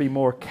 wouldn't there be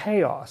more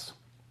chaos?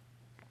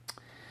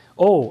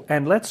 Oh,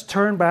 and let's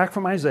turn back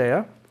from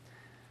Isaiah.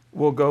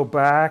 We'll go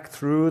back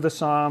through the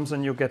Psalms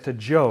and you'll get to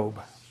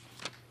Job.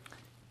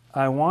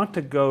 I want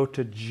to go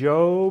to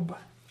Job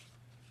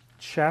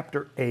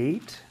chapter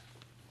 8.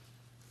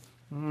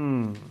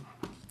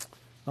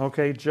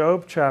 Okay,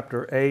 Job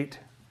chapter 8.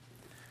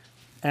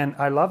 And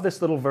I love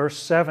this little verse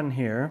 7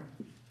 here.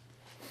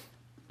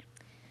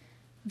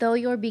 Though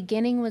your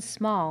beginning was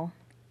small,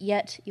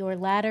 yet your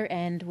latter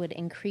end would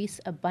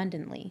increase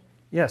abundantly.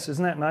 Yes,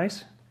 isn't that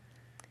nice?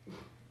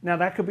 Now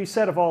that could be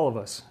said of all of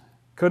us,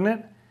 couldn't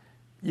it?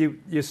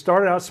 You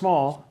started out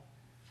small,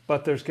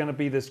 but there's going to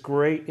be this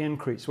great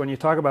increase. When you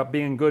talk about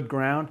being good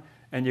ground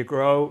and you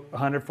grow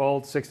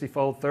 100-fold,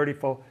 60-fold,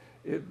 30-fold,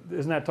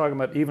 isn't that talking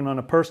about even on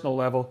a personal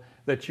level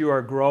that you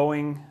are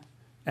growing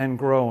and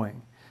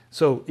growing?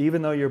 So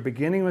even though your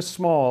beginning was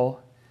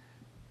small,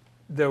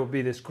 there will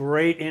be this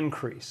great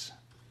increase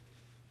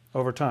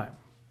over time.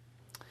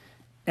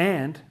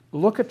 And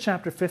look at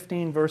chapter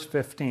 15, verse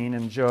 15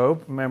 in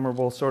Job,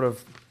 memorable sort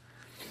of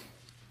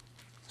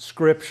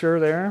scripture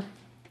there.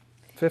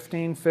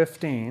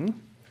 15:15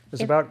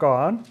 is about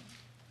God.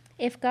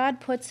 If God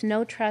puts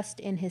no trust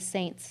in his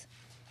saints,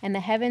 and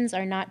the heavens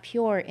are not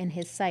pure in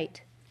his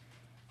sight,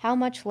 how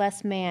much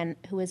less man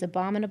who is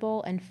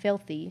abominable and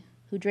filthy,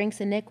 who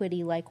drinks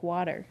iniquity like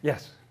water?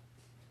 Yes.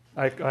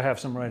 I have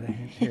some right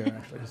here,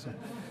 actually. So.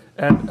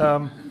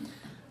 And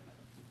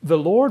the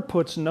Lord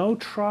puts no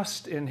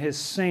trust in his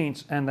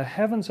saints, and the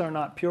heavens are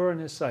not pure in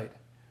his sight.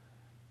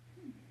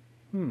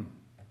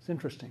 It's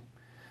interesting.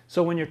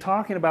 So when you're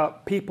talking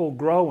about people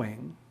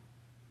growing,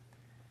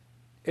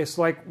 it's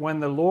like when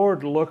the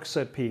Lord looks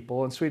at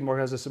people, and Swedenborg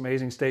has this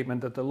amazing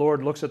statement that the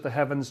Lord looks at the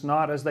heavens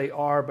not as they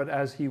are, but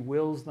as he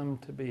wills them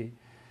to be.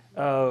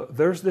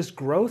 There's this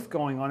growth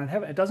going on in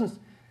heaven. It doesn't.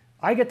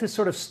 I get this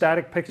sort of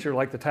static picture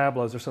like the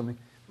tableaus or something.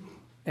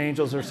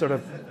 Angels are sort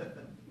of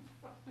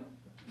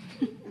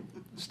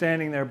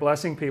standing there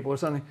blessing people or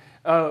something.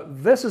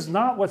 This is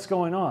not what's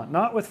going on.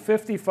 Not with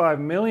 55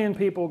 million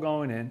people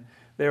going in.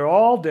 They're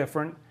all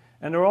different,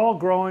 and they're all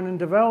growing and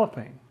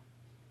developing.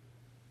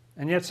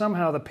 And yet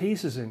somehow the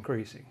peace is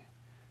increasing.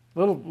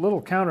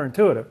 Little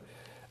counterintuitive.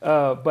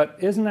 But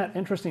isn't that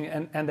interesting?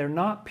 And they're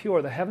not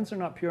pure. The heavens are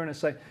not pure in His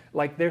sight.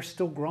 Like they're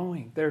still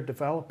growing. They're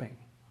developing.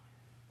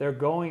 They're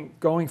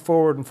going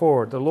forward and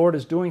forward. The Lord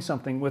is doing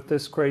something with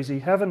this crazy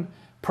heaven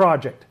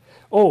project.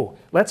 Oh,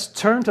 let's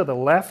turn to the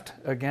left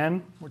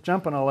again. We're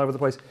jumping all over the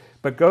place.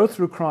 But go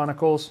through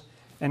Chronicles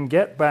and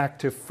get back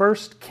to 1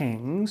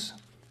 Kings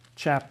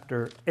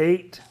chapter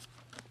 8.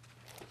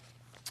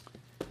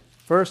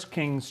 1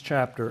 Kings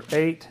chapter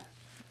 8.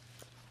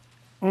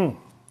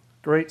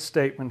 Great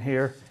statement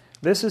here.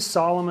 This is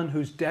Solomon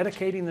who's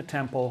dedicating the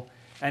temple,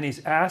 and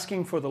he's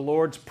asking for the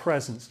Lord's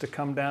presence to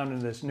come down in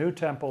this new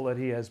temple that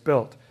he has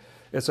built.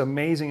 It's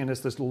amazing, and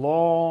it's this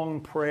long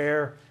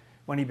prayer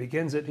When he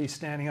begins it, he's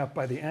standing up.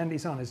 By the end,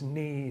 he's on his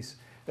knees.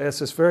 It's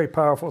this very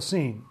powerful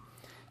scene.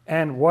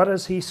 And what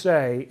does he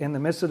say in the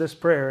midst of this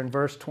prayer in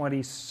verse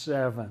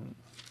 27?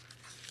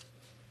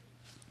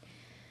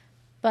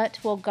 But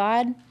will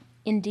God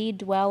indeed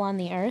dwell on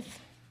the earth?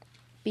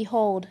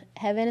 Behold,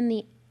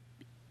 heaven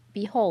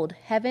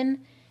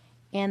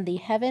and the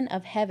heaven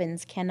of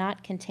heavens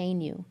cannot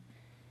contain you.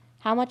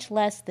 How much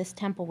less this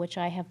temple which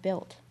I have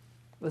built?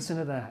 Listen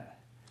to that.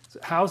 So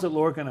how's the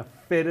Lord going to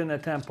fit in a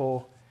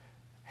temple?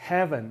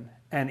 Heaven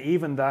and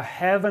even the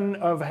heaven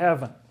of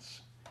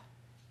heavens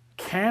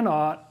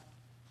cannot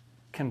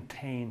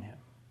contain him.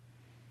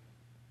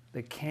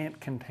 They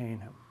can't contain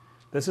him.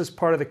 This is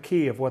part of the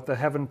key of what the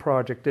heaven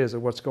project is,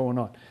 of what's going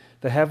on.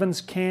 The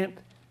heavens can't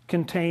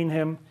contain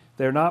him.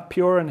 They're not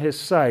pure in his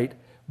sight,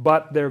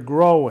 but they're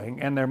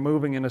growing and they're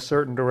moving in a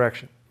certain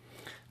direction.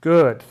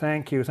 Good.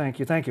 Thank you, thank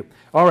you, thank you.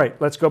 All right,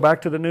 let's go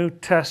back to the New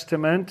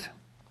Testament.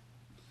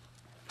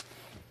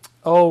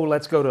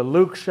 Let's go to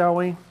Luke, shall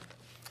we?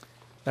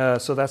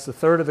 So that's the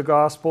third of the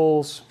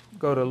Gospels.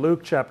 Go to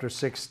Luke chapter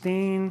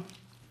 16.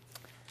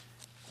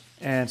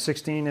 And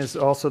 16 is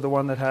also the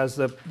one that has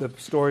the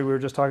story we were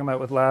just talking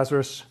about with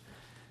Lazarus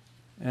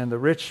and the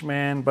rich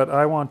man. But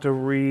I want to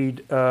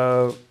read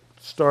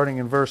starting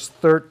in verse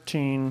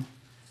 13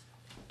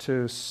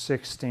 to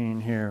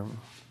 16 here.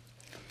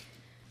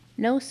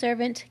 No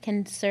servant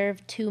can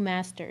serve two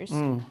masters,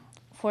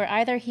 for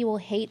either he will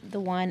hate the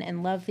one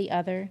and love the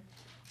other,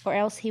 or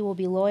else he will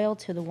be loyal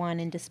to the one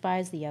and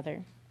despise the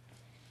other.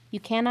 You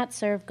cannot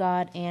serve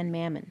God and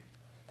mammon.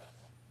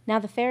 Now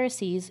the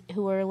Pharisees,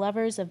 who were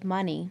lovers of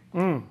money,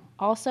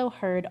 also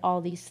heard all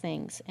these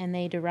things, and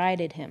they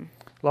derided him.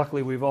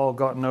 Luckily, we've all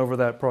gotten over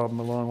that problem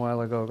a long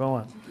while ago. Go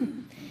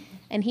on.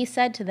 And he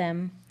said to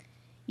them,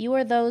 You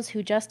are those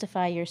who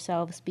justify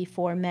yourselves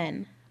before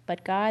men,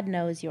 but God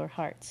knows your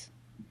hearts.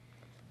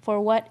 For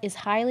what is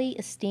highly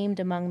esteemed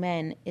among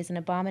men is an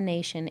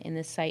abomination in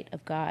the sight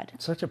of God.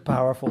 Such a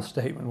powerful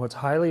statement. What's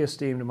highly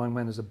esteemed among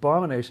men is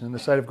abomination in the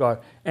sight of God.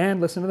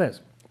 And listen to this.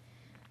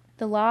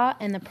 The law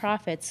and the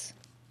prophets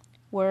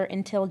were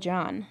until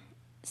John.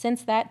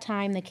 Since that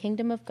time the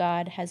kingdom of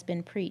God has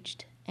been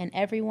preached, and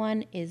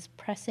everyone is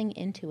pressing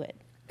into it.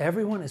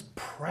 Everyone is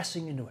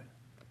pressing into it.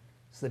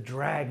 It's the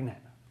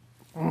dragnet.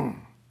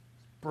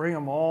 Bring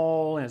them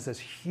all in. It's this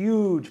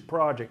huge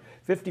project.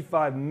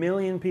 55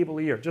 million people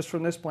a year, just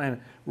from this planet,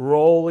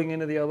 rolling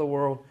into the other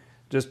world.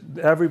 Just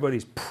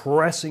everybody's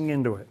pressing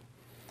into it.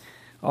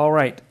 All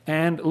right,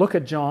 and look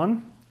at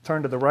John.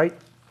 Turn to the right.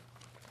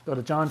 Go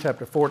to John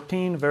chapter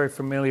 14, a very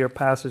familiar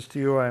passage to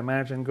you, I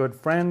imagine, good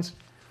friends.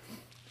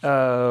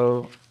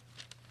 Look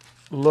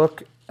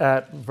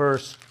at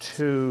verse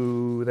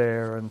 2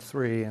 there and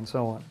 3 and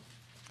so on.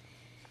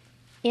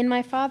 In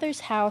my Father's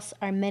house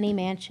are many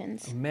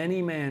mansions.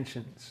 Many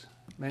mansions.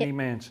 Many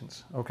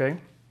mansions. Okay?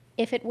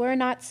 If it were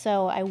not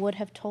so, I would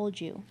have told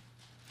you.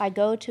 I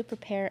go to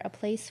prepare a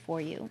place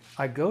for you.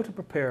 I go to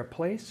prepare a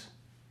place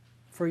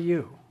for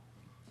you.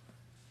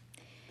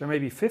 There may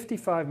be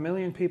 55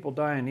 million people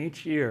dying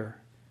each year,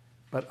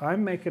 but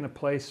I'm making a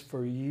place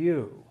for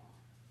you.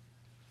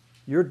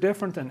 You're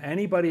different than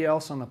anybody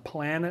else on the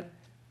planet.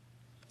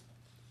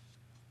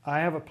 I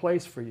have a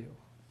place for you.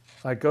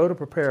 I go to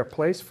prepare a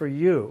place for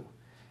you.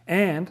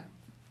 And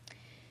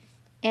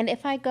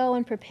if I go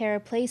and prepare a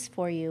place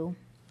for you,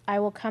 I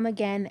will come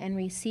again and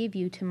receive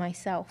you to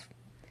myself,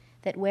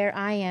 that where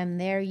I am,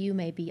 there you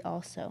may be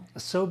also.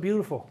 It's so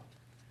beautiful.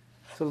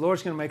 So the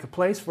Lord's going to make a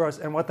place for us,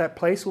 and what that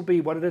place will be,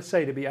 what did it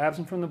say? To be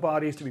absent from the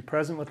body is to be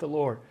present with the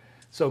Lord.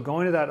 So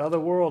going to that other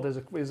world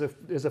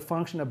is a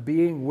function of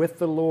being with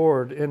the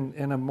Lord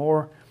in a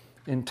more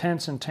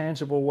intense and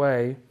tangible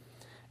way.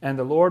 And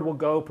the Lord will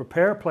go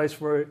prepare a place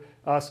for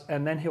us,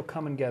 and then He'll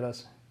come and get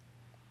us.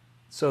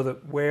 So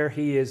that where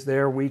He is,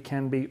 there we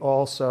can be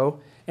also.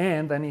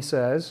 And then He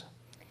says,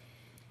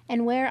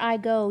 And where I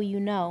go, you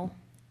know,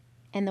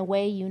 and the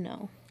way you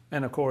know.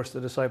 And of course the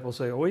disciples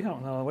say, we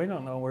don't know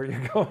where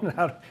you're going.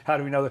 How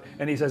do we know that?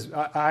 And He says,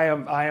 I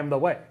am the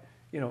way.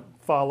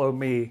 Follow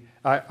me.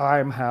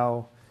 I'm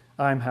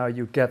how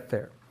you get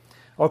there.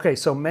 Okay,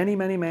 so many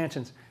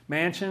mansions.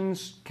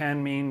 Mansions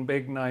can mean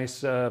big,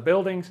 nice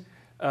buildings.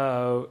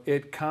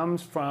 It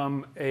comes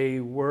from a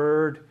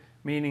word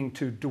meaning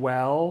to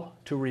dwell,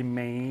 to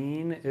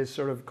remain is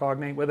sort of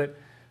cognate with it.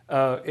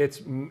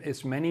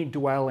 It's many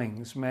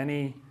dwellings,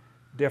 many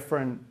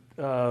different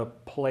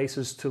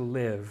places to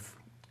live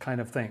kind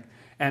of thing.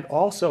 And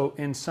also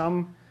in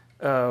some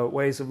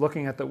ways of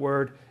looking at the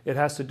word, it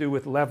has to do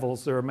with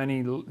levels. There are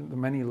many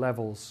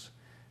levels.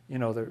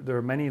 There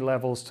are many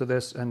levels to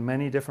this and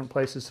many different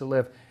places to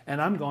live.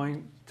 And I'm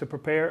going to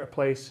prepare a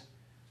place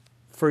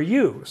for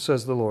you,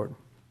 says the Lord.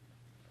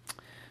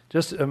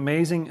 Just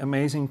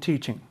amazing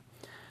teaching.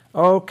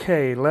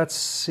 Okay, let's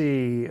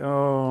see.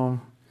 A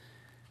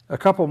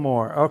couple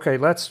more. Okay,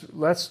 let's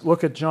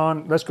look at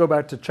John. Let's go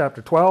back to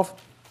chapter 12.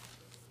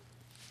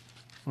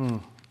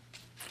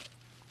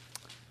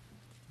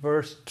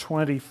 Verse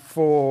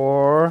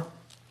 24.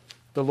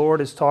 The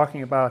Lord is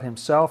talking about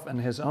Himself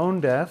and His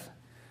own death.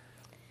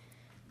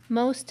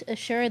 Most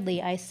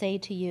assuredly I say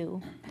to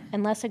you,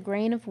 unless a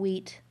grain of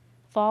wheat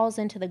falls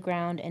into the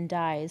ground and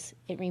dies,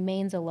 it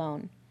remains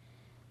alone.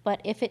 But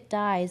if it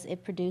dies,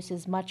 it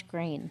produces much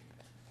grain.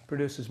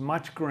 Produces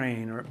much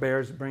grain, or it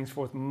brings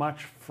forth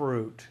much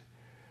fruit.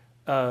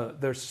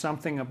 There's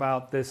something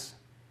about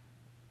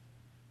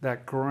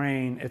that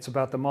grain, it's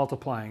about the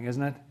multiplying,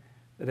 isn't it?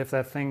 That if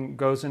that thing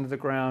goes into the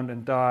ground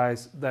and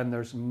dies, then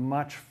there's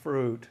much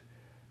fruit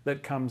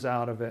that comes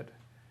out of it.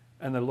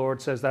 And the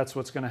Lord says that's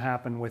what's going to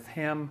happen with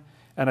him.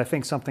 And I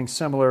think something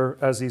similar,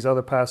 as these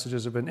other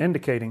passages have been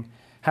indicating,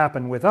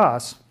 happen with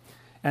us.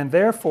 And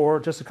therefore,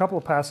 just a couple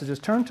of passages,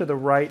 turn to the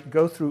right,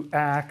 go through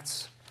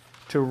Acts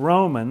to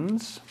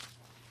Romans.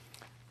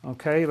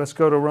 Okay, let's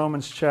go to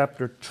Romans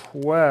chapter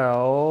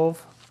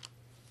 12.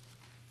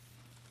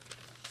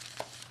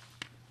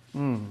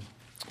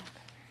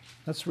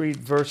 Let's read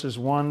verses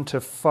 1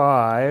 to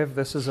 5.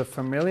 This is a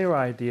familiar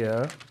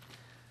idea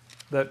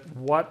that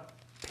what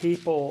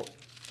people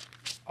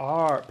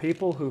are,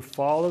 people who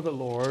follow the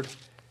Lord,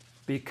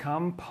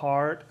 become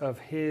part of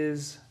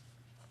his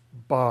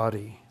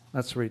body.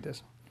 Let's read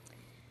this.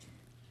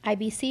 I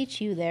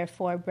beseech you,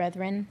 therefore,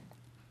 brethren,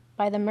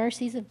 by the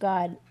mercies of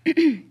God,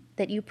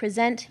 that you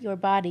present your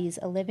bodies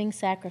a living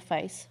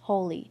sacrifice,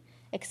 holy,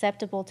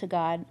 acceptable to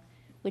God,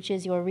 which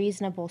is your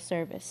reasonable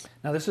service.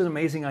 Now, this is an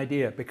amazing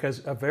idea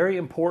because a very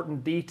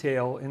important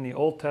detail in the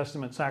Old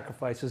Testament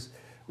sacrifices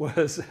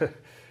was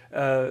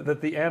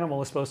that the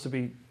animal is supposed to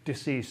be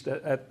deceased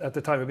at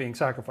the time of being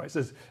sacrificed.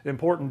 It's an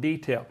important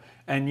detail.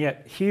 And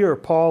yet here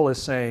Paul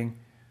is saying,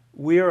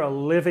 we are a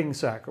living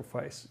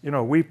sacrifice. You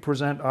know, we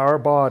present our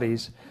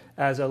bodies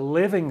as a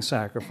living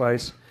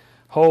sacrifice,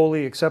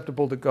 holy,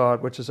 acceptable to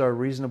God, which is our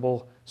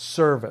reasonable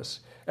service.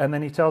 And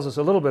then he tells us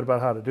a little bit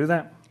about how to do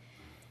that.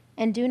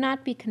 And do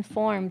not be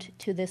conformed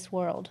to this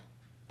world,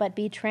 but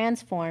be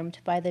transformed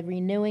by the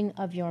renewing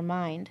of your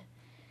mind,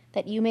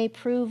 that you may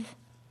prove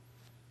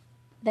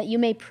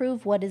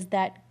what is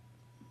that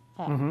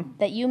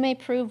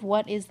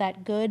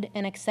good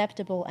and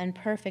acceptable and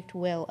perfect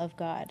will of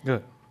God.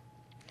 Good.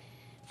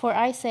 For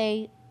I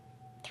say,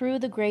 through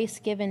the grace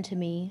given to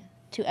me,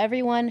 to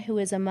everyone who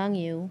is among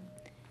you,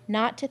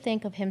 not to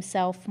think of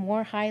himself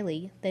more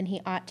highly than he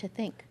ought to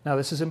think. Now,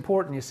 this is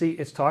important. You see,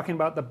 it's talking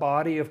about the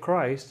body of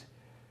Christ.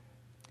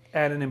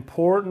 And an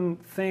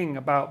important thing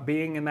about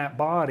being in that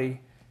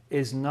body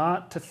is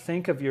not to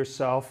think of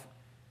yourself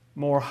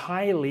more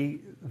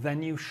highly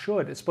than you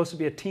should. It's supposed to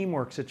be a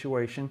teamwork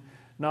situation,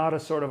 not a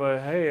sort of a,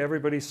 hey,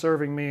 everybody's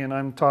serving me and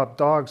I'm top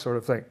dog sort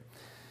of thing.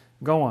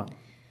 Go on.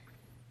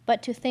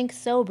 But to think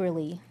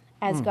soberly,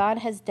 as God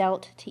has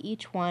dealt to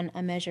each one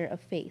a measure of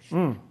faith.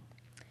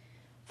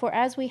 For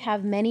as we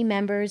have many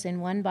members in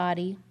one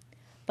body,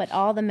 but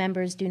all the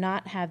members do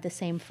not have the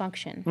same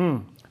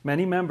function.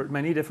 Many members,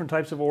 many different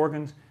types of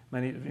organs,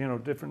 many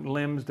different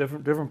limbs,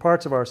 different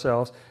parts of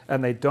ourselves,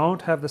 and they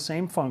don't have the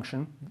same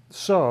function.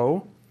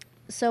 So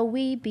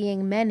we,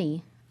 being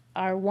many,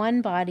 are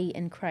one body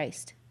in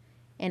Christ,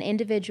 and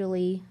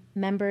individually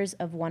members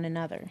of one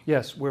another.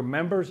 Yes, we're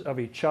members of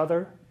each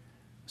other.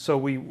 So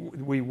we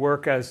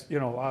work as,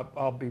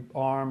 I'll be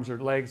arms or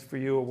legs for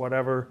you or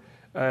whatever,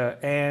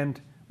 and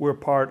we're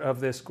part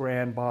of this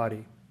grand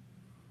body.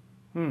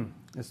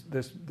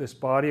 This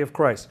body of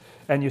Christ.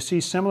 And you see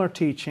similar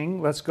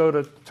teaching. Let's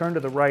turn to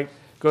the right,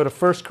 go to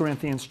 1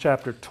 Corinthians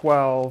chapter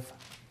 12.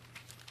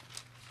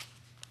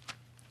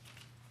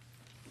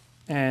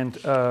 And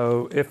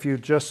if you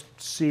just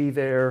see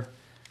there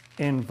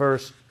in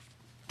verse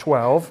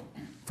 12,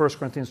 1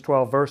 Corinthians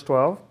 12, verse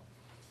 12.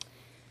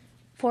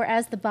 For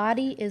as the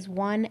body is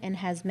one and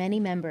has many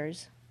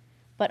members,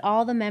 but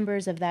all the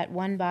members of that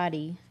one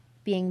body,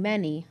 being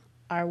many,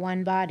 are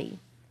one body,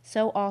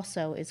 so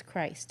also is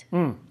Christ.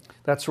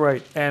 That's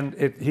right.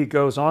 And he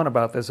goes on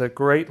about this at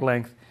great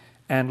length.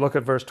 And look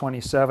at verse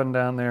 27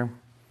 down there.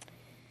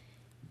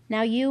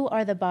 Now you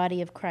are the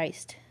body of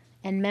Christ,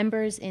 and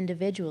members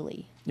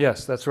individually.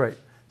 Yes, that's right.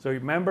 So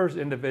members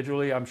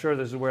individually, I'm sure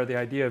this is where the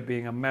idea of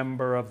being a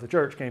member of the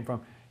church came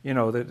from.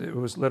 That it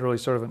was literally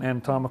sort of an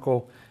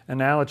anatomical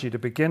analogy to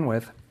begin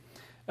with.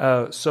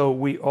 So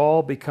we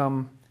all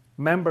become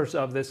members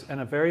of this, and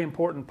a very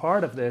important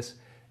part of this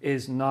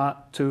is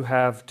not to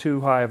have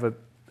too high of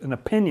an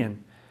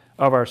opinion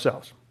of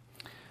ourselves.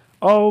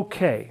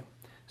 Okay,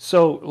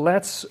 so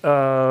let's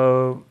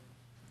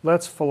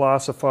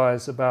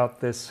philosophize about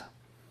this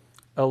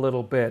a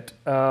little bit.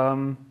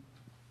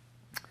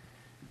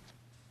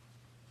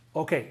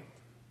 Okay.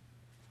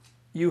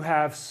 You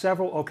have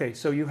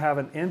so you have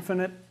an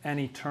infinite and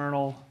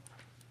eternal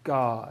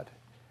God.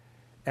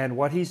 And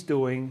what he's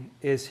doing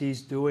is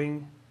he's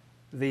doing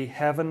the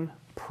heaven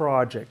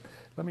project.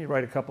 Let me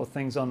write a couple of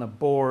things on the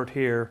board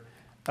here.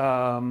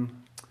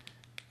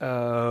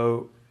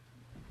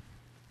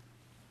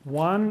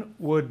 One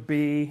would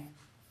be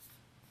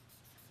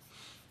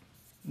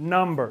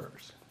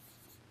numbers.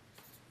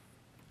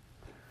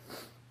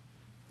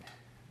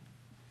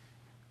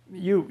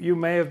 You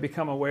may have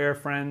become aware,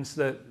 friends,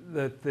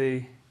 that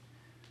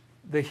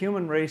the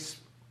human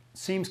race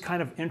seems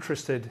kind of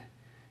interested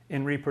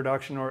in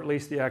reproduction, or at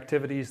least the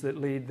activities that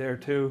lead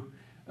thereto.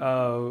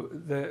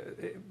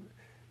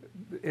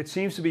 It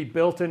seems to be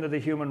built into the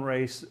human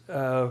race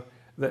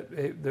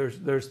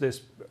there's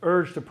this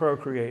urge to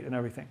procreate and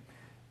everything.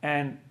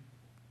 And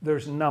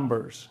there's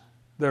numbers.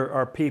 There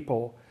are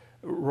people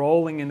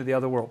rolling into the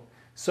other world.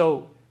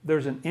 So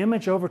there's an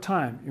image over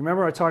time. You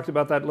remember I talked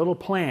about that little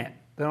plant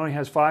that only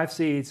has 5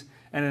 seeds,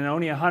 and in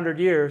only 100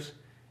 years,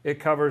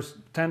 it covers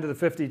 10 to the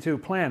 52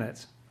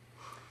 planets.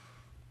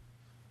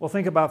 Well,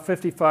 think about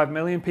 55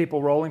 million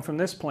people rolling from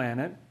this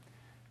planet.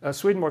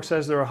 Swedenborg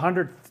says there are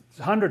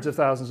hundreds of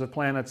thousands of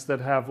planets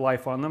that have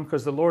life on them,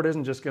 because the Lord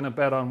isn't just going to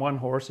bet on one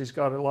horse. He's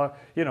got a lot,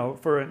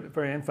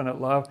 for infinite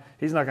love.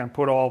 He's not going to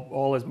put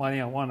all his money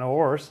on one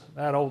horse.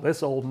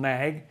 This old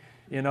nag,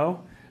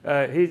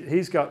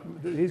 he's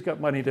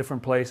got money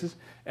different places,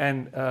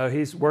 and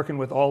he's working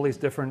with all these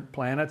different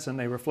planets, and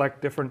they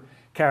reflect different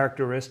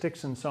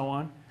characteristics and so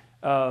on.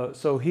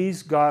 So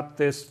he's got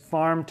this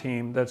farm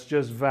team that's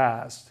just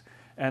vast.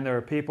 And there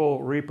are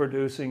people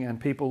reproducing and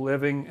people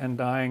living and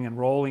dying and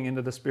rolling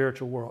into the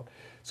spiritual world.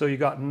 So you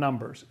got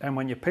numbers. And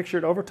when you picture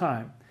it over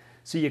time,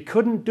 so you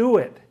couldn't do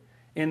it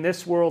in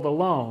this world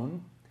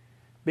alone,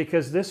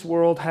 because this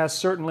world has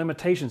certain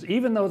limitations.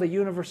 Even though the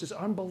universe is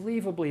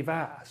unbelievably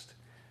vast,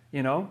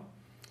 there's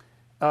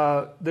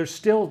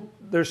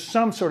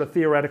some sort of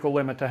theoretical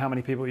limit to how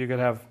many people you could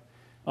have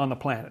on the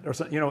planet. Or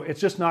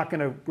it's just not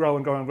going to grow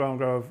and grow and grow and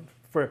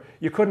grow.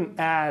 You couldn't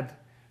add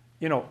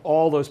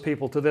all those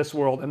people to this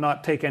world and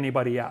not take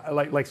anybody out.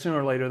 Like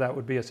sooner or later that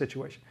would be a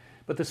situation.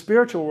 But the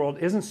spiritual world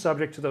isn't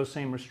subject to those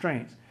same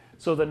restraints.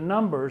 So the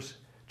numbers,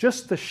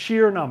 just the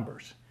sheer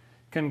numbers,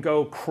 can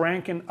go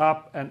cranking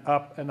up and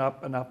up and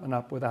up and up and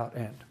up without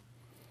end.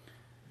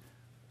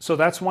 So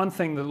that's one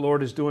thing the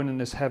Lord is doing in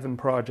this heaven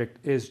project,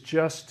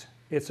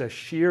 it's a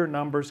sheer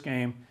numbers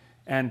game.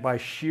 And by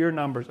sheer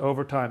numbers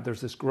over time,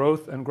 there's this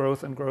growth and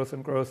growth and growth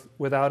and growth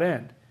without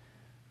end.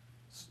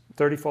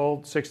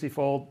 30-fold,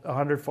 60-fold,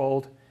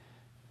 100-fold.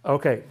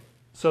 Okay,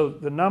 so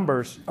the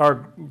numbers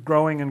are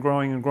growing and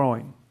growing and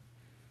growing.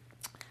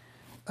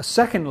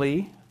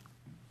 Secondly,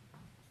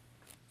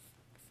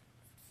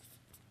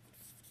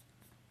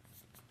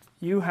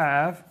 you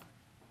have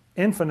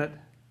infinite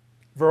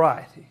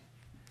variety.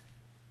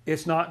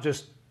 It's not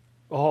just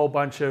a whole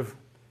bunch of,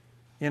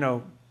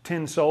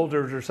 tin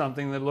soldiers or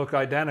something that look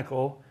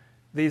identical.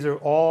 These are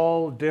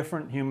all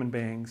different human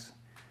beings.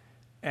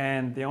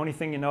 And the only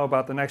thing you know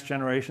about the next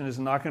generation is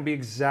not going to be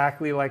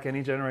exactly like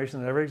any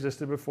generation that ever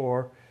existed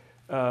before.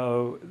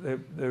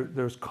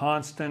 There's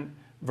constant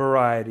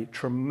variety,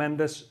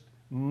 tremendous,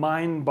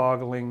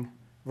 mind-boggling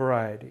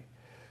variety.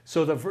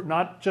 So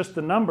not just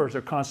the numbers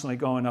are constantly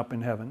going up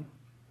in heaven,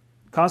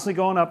 constantly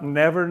going up,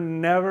 never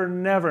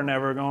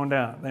going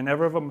down. They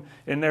never have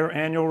in their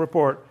annual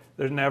report,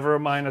 there's never a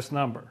minus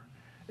number.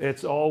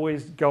 It's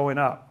always going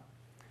up.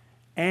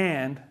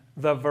 And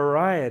the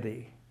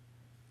variety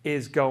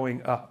is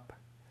going up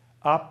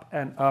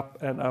and up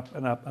and up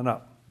and up and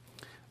up.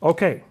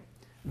 Okay,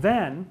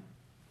 then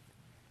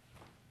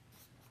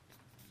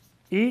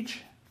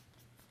each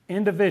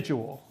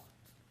individual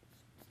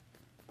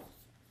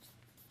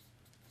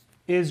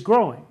is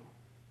growing.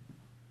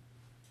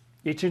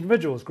 Each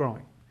individual is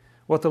growing.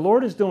 What the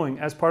Lord is doing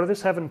as part of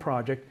this heaven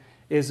project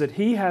is that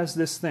He has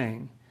this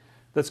thing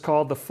that's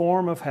called the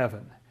form of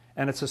heaven.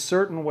 And it's a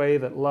certain way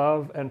that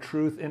love and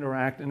truth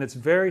interact, and it's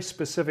very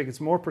specific. It's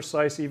more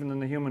precise even than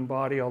the human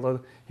body, although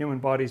the human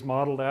body is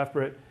modeled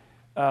after it.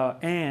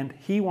 And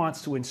He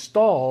wants to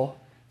install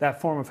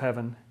that form of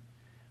heaven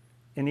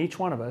in each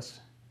one of us,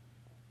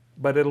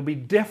 but it'll be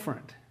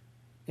different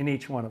in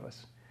each one of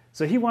us.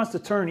 So He wants to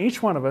turn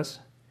each one of us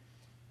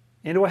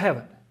into a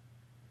heaven,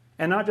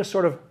 and not just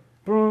sort of,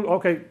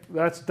 okay,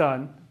 that's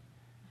done.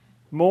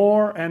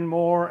 More and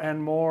more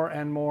and more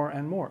and more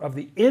and more of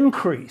the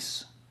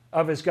increase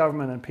of His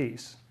government and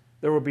peace.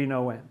 There will be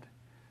no end.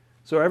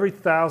 So every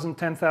 1,000,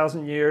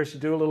 10,000 years,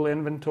 you do a little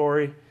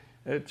inventory,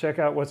 check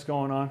out what's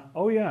going on.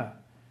 Oh yeah,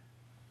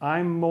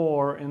 I'm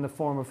more in the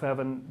form of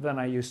heaven than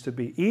I used to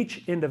be.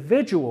 Each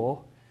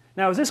individual,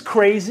 now is this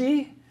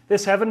crazy,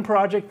 this heaven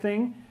project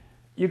thing?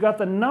 You got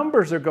the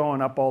numbers are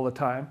going up all the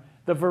time,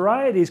 the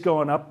variety's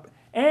going up,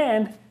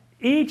 and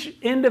each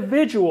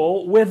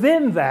individual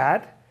within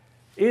that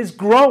is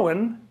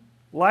growing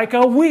like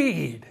a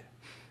weed.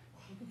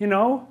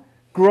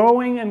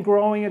 Growing and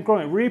growing and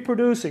growing,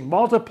 reproducing,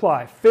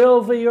 multiply, fill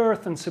the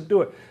earth and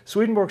subdue it.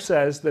 Swedenborg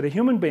says that a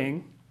human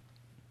being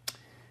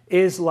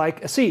is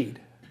like a seed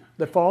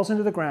that falls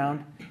into the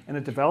ground, and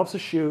it develops a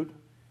shoot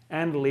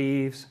and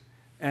leaves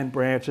and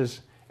branches,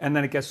 and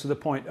then it gets to the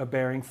point of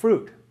bearing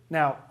fruit.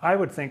 Now, I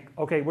would think,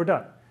 okay, we're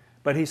done.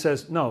 But he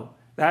says, no,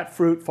 that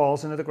fruit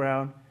falls into the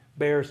ground,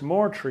 bears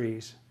more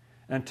trees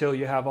until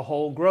you have a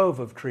whole grove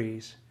of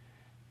trees.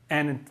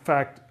 And in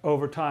fact,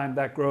 over time,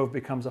 that grove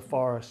becomes a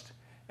forest.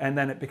 And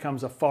then it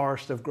becomes a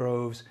forest of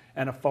groves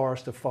and a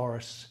forest of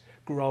forests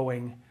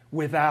growing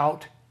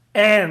without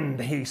end,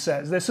 he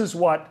says. This is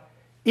what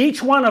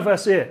each one of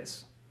us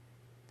is.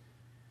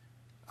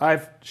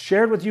 I've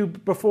shared with you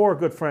before,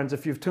 good friends,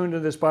 if you've tuned into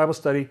this Bible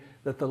study,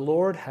 that the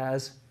Lord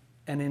has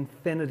an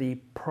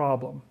infinity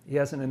problem. He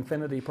has an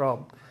infinity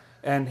problem.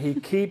 And he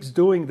keeps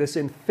doing this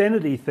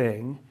infinity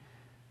thing,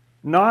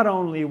 not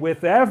only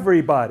with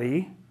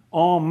everybody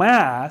en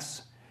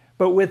masse,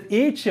 but with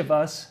each of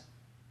us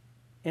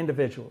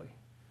individually.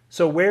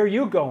 So where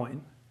you're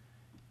going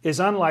is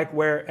unlike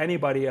where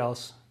anybody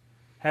else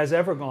has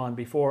ever gone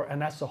before,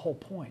 and that's the whole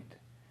point.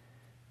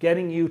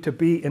 Getting you to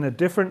be in a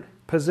different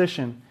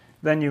position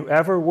than you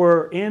ever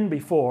were in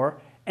before.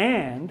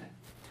 And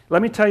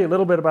let me tell you a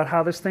little bit about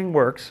how this thing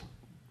works.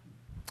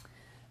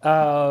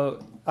 I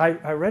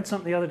read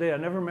something the other day. I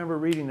never remember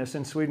reading this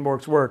in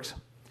Swedenborg's works.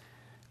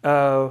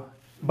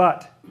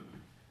 But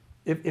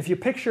if you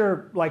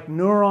picture like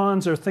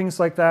neurons or things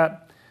like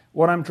that,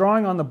 what I'm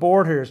drawing on the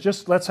board here is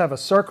just, let's have a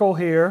circle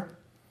here,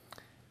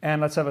 and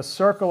let's have a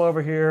circle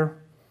over here,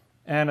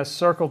 and a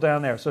circle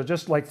down there. So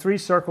just like 3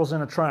 circles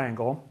in a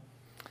triangle.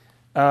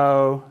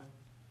 And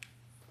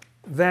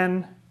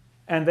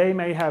they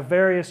may have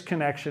various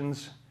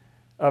connections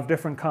of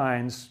different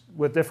kinds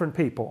with different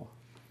people.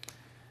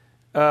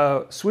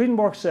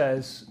 Swedenborg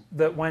says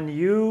that when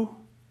you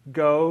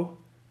go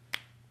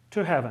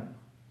to heaven,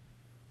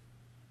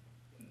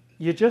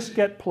 you just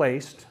get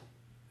placed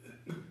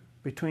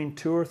between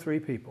 2 or 3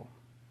 people.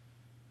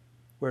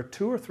 Where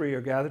 2 or 3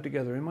 are gathered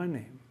together in my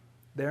name,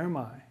 there am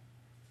I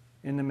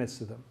in the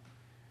midst of them.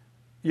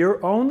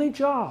 Your only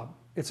job,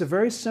 it's a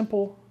very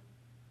simple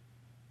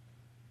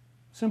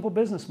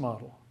business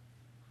model.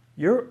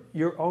 Your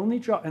only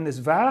job, in this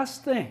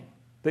vast thing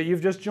that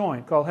you've just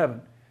joined called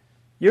heaven,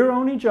 your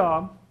only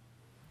job,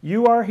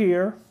 you are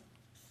here,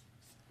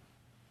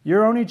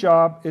 your only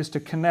job is to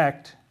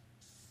connect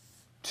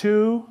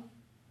 2,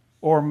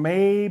 or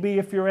maybe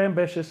if you're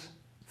ambitious,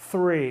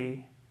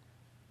 3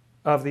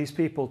 of these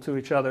people to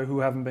each other who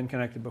haven't been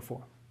connected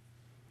before.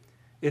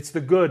 It's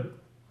the good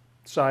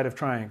side of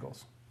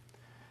triangles.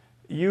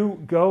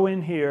 You go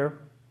in here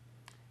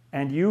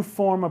and you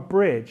form a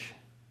bridge.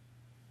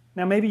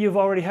 Now maybe you've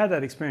already had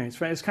that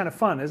experience. It's kind of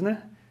fun, isn't it?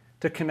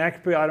 To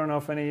connect people. I don't know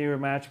if any of you are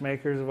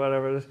matchmakers or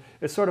whatever.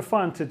 It's sort of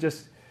fun to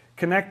just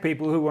connect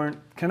people who weren't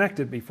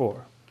connected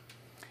before.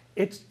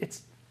 It's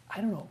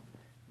I don't know.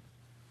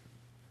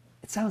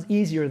 It sounds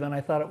easier than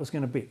I thought it was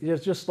going to be.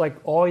 It's just like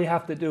all you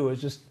have to do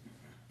is just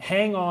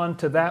hang on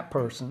to that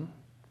person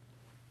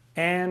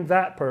and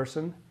that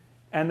person,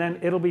 and then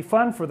it'll be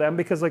fun for them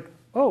because like,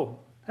 oh,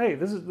 hey,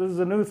 this is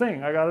a new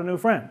thing. I got a new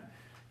friend.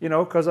 You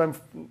know,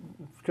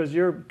 because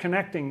you're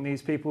connecting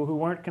these people who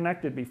weren't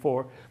connected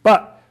before.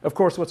 But of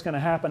course, what's going to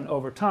happen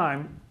over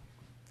time,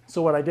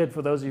 so what I did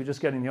for those of you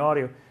just getting the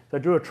audio, is I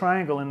drew a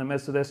triangle in the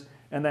midst of this,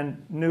 and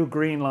then new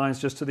green lines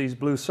just to these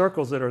blue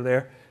circles that are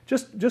there,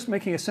 just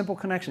making a simple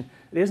connection.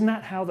 Isn't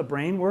that how the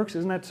brain works?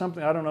 Isn't that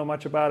something, I don't know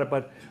much about it,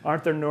 but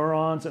aren't there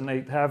neurons, and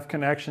they have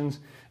connections,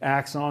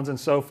 axons and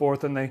so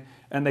forth, and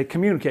they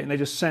communicate, and they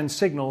just send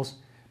signals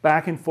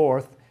back and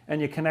forth, and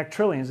you connect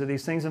trillions of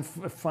these things, and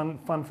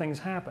fun things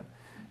happen.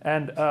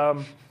 And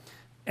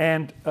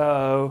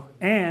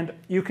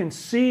you can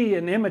see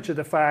an image of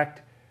the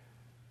fact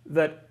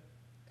that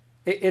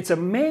it's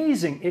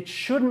amazing. It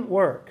shouldn't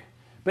work.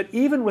 But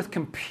even with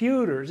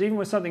computers, even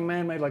with something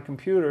man-made like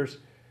computers,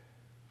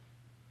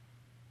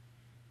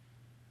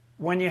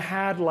 when you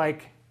had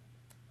like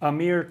a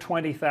mere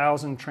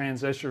 20,000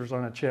 transistors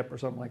on a chip or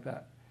something like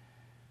that,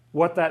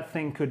 what that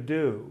thing could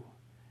do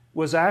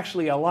was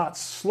actually a lot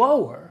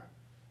slower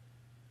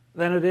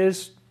than it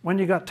is when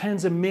you got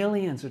tens of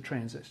millions of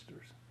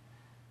transistors.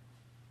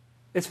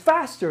 It's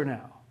faster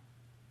now.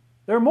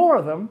 There are more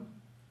of them,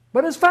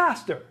 but it's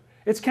faster.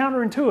 It's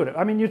counterintuitive.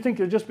 I mean, you'd think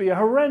there'd just be a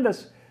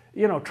horrendous,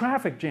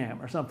 traffic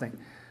jam or something.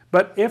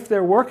 But if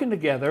they're working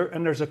together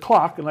and there's a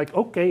clock and like,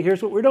 okay,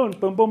 here's what we're doing,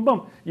 boom, boom,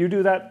 boom. You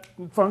do that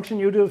function,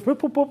 you do this, boop,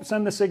 boop, boop,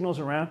 send the signals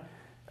around.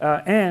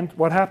 And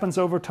what happens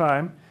over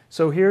time,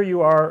 so here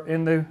you are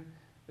in the,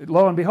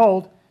 lo and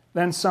behold,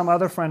 then some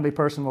other friendly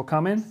person will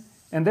come in,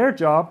 and their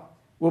job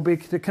will be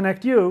to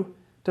connect you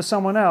to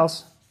someone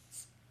else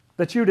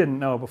that you didn't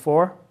know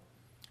before,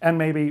 and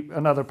maybe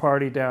another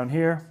party down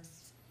here.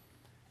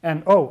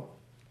 And oh,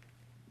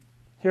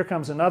 here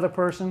comes another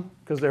person,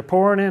 because they're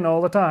pouring in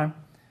all the time,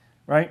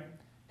 right?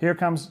 Here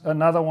comes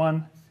another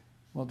one.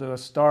 We'll do a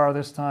star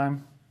this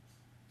time.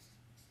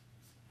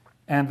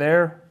 And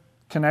they're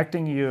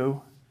connecting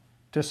you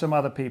to some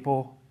other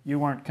people you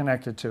weren't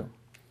connected to.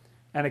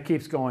 And it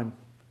keeps going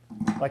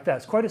like that.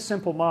 It's quite a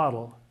simple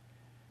model.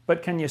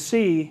 But can you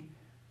see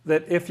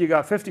that if you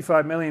got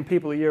 55 million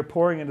people a year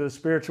pouring into the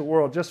spiritual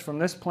world just from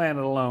this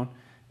planet alone,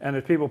 and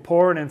there's people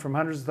pouring in from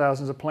hundreds of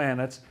thousands of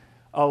planets,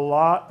 a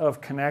lot of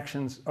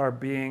connections are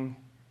being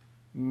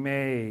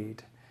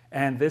made.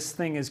 And this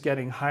thing is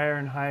getting higher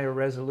and higher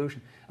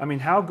resolution. I mean,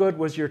 how good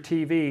was your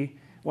TV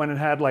when it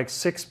had like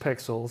 6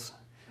 pixels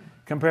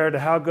compared to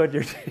how good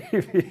your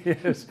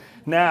TV is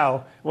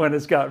now when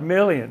it's got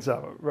millions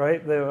of them,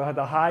 right?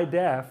 The high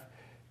def,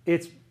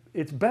 it's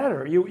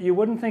better. You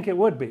wouldn't think it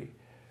would be.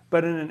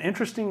 But in an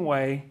interesting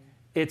way,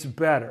 it's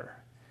better.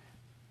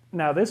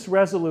 Now this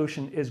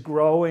resolution is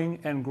growing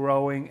and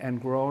growing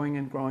and growing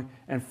and growing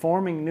and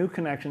forming new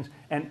connections,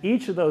 and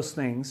each of those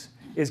things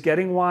is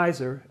getting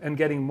wiser and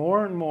getting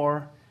more and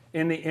more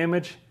in the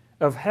image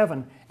of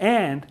heaven.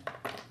 And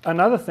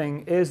another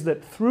thing is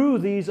that through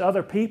these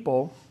other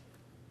people,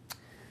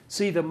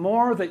 see, the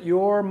more that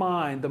your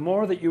mind, the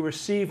more that you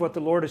receive what the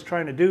Lord is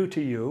trying to do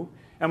to you,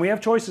 and we have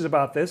choices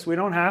about this. We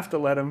don't have to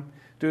let Him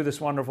do this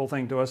wonderful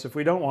thing to us if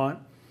we don't want.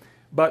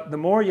 But the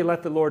more you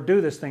let the Lord do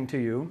this thing to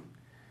you,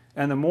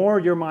 and the more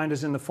your mind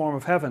is in the form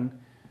of heaven,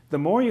 the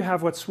more you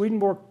have what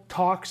Swedenborg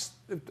talks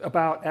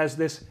about as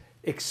this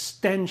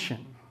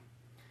extension.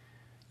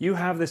 You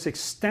have this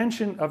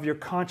extension of your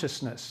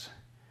consciousness.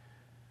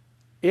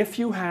 If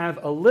you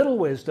have a little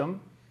wisdom,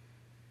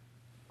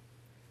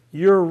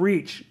 your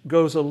reach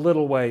goes a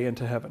little way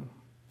into heaven.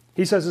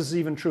 He says this is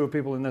even true of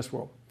people in this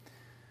world.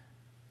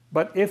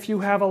 But if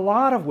you have a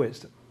lot of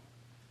wisdom,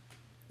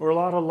 or a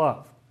lot of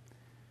love,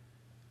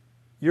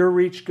 your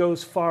reach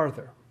goes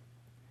farther.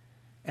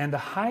 And the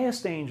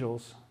highest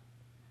angels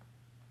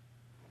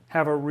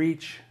have a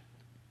reach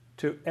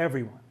to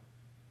everyone.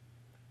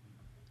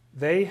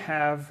 They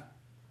have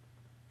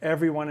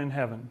everyone in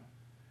heaven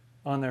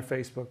on their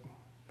Facebook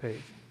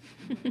page.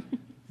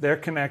 They're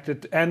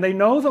connected, and they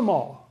know them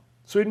all.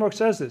 Swedenborg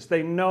says this.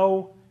 They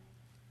know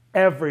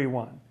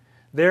everyone.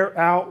 Their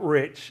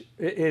outreach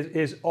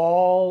is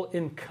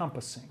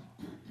all-encompassing.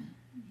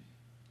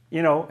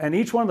 You know, and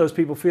each one of those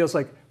people feels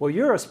like, well,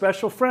 you're a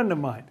special friend of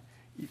mine.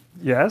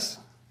 Yes.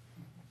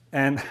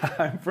 And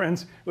I'm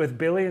friends with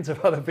billions of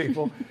other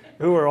people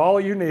who are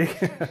all unique.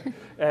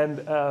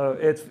 And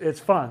it's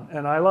fun,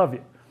 and I love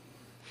you.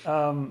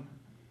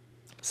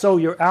 So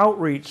your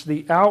outreach,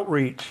 the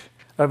outreach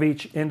of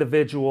each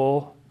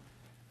individual,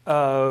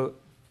 so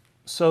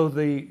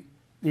the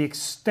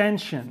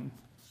extension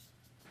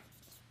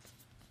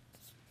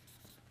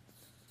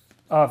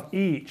of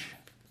each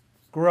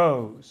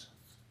grows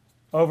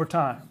over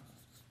time.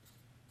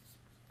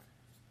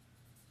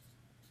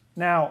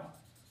 Now,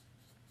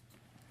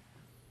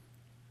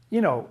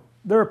 you know,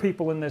 there are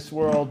people in this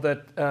world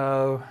that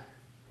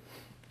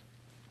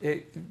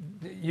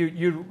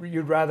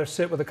you'd rather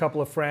sit with a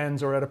couple of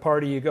friends, or at a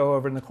party you go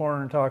over in the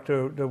corner and talk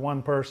to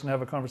one person,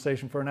 have a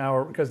conversation for an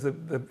hour, because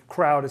the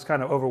crowd is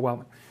kind of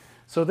overwhelming.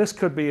 So this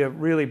could be a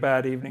really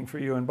bad evening for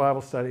you in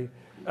Bible study.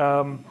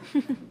 But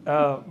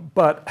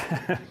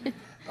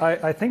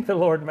I think the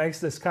Lord makes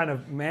this kind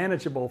of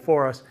manageable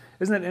for us.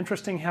 Isn't it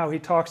interesting how He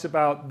talks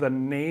about the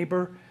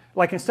neighbor?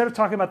 Like, instead of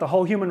talking about the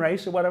whole human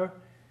race or whatever,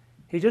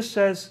 He just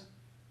says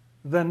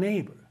the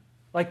neighbor.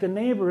 Like, the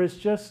neighbor is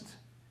just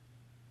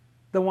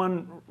the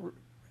one.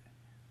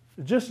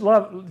 Just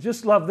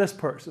love this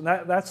person.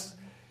 That's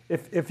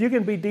if you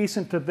can be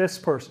decent to this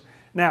person.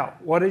 Now,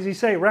 what does He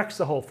say wrecks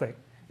the whole thing?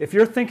 If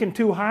you're thinking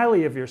too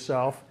highly of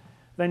yourself,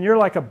 then you're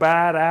like a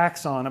bad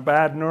axon, a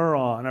bad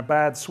neuron, a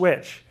bad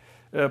switch,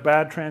 a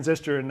bad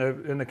transistor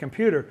in the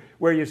computer,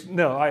 where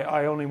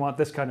I only want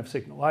this kind of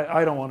signal.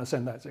 I don't want to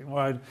send that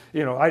signal.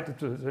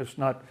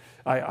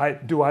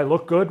 Do I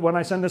look good when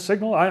I send this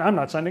signal? I'm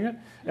not sending it.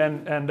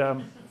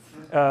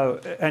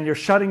 And you're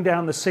shutting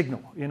down the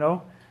signal. You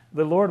know,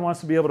 the Lord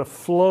wants to be able to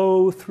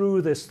flow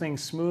through this thing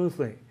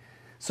smoothly.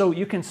 So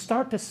you can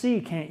start to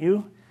see, can't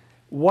you,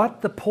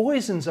 what the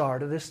poisons are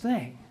to this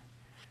thing.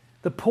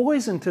 The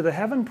poison to the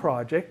Heaven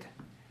Project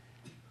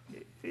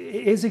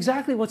is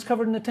exactly what's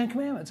covered in the Ten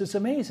Commandments. It's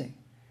amazing.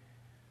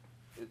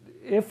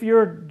 If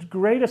your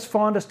greatest,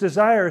 fondest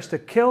desire is to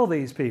kill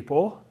these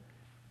people,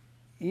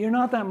 you're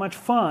not that much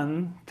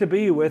fun to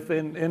be with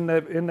in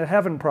the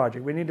Heaven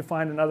Project. We need to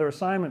find another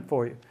assignment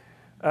for you.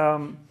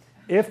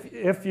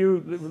 If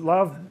you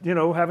love,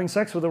 having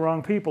sex with the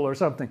wrong people or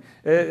something,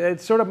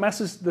 it sort of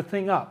messes the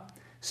thing up.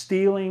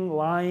 Stealing,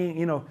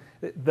 lying,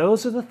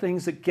 those are the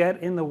things that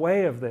get in the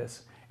way of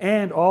this.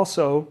 And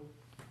also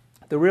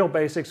the real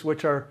basics,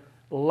 which are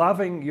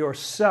loving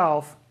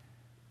yourself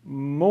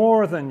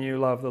more than you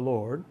love the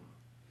Lord,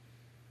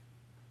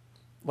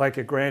 like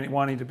a granny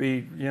wanting to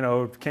be,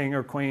 king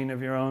or queen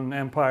of your own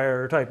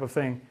empire type of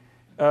thing.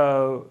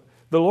 The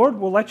Lord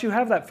will let you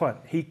have that fun.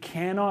 He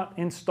cannot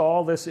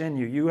install this in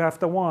you. You have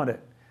to want it.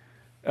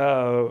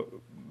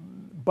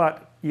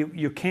 But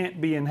you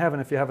can't be in heaven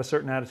if you have a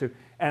certain attitude.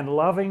 And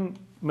loving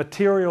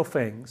material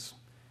things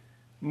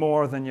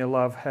more than you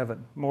love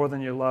heaven, more than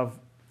you love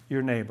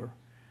your neighbor.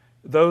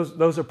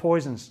 Those are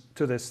poisons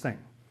to this thing.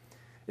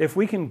 If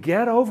we can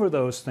get over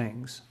those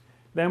things,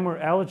 then we're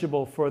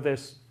eligible for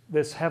this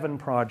Heaven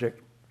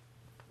Project.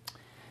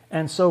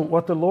 And so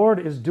what the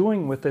Lord is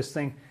doing with this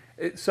thing,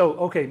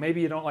 okay,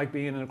 maybe you don't like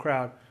being in a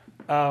crowd,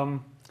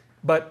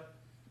 but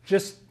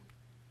just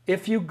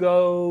if you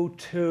go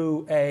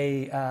to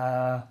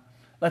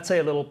let's say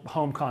a little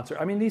home concert.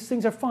 I mean, these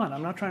things are fun.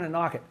 I'm not trying to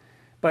knock it.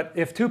 But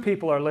if two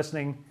people are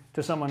listening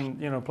to someone,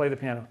 play the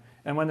piano,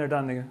 and when they're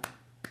done, they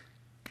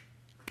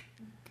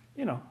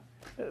go,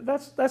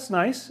 that's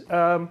nice.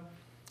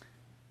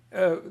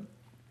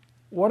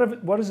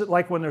 What is it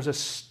like when there's a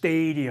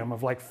stadium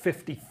of like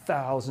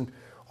 50,000?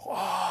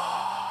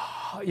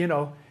 you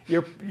know,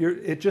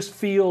 it just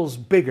feels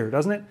bigger,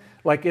 doesn't it?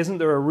 Like, isn't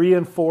there a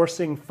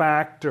reinforcing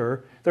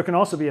factor? There can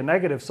also be a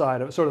negative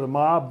side of it, sort of the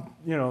mob,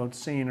 you know,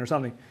 scene or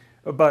something.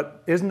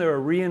 But isn't there a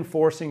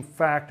reinforcing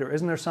factor?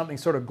 Isn't there something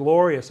sort of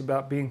glorious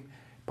about being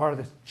part of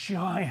this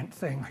giant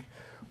thing? Like,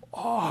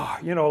 oh,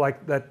 you know,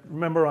 like that,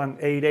 remember on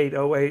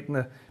 8808 in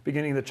the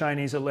beginning of the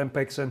Chinese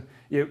Olympics, and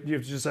you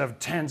just have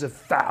tens of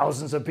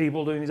thousands of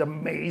people doing these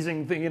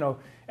amazing things, you know,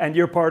 and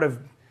you're part of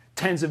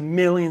tens of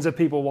millions of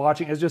people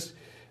watching. It's just,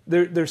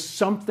 there's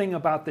something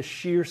about the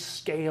sheer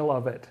scale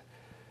of it.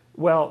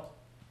 Well,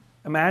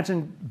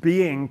 imagine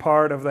being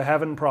part of the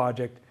Heaven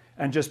Project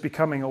and just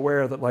becoming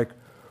aware that, like,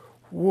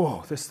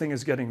 whoa, this thing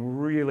is getting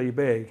really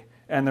big.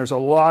 And there's a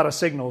lot of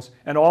signals.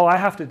 And all I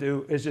have to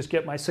do is just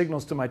get my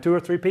signals to my 2 or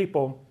 3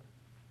 people.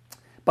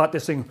 But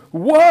this thing,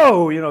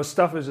 whoa, you know,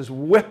 stuff is just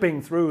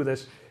whipping through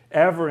this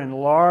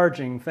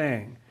ever-enlarging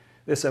thing,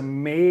 this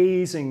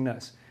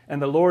amazingness.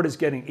 And the Lord is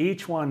getting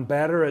each one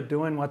better at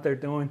doing what they're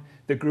doing.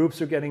 The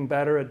groups are getting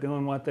better at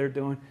doing what they're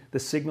doing. The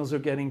signals are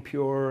getting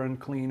purer and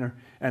cleaner.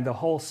 And the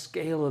whole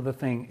scale of the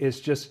thing is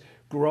just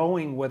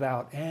growing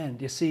without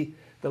end. You see,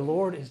 the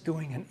Lord is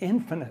doing an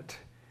infinite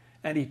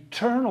and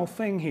eternal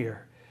thing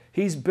here.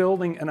 He's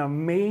building an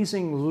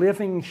amazing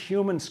living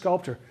human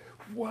sculpture.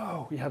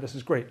 Whoa, yeah, this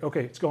is great.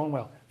 Okay, it's going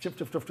well. Shift,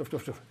 shift, shift,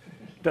 shift, shift.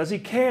 Does he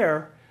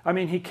care? I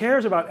mean, he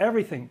cares about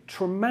everything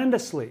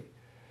tremendously.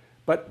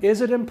 But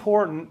is it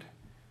important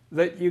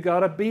that you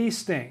got a bee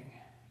sting,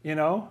 you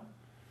know?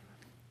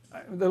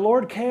 The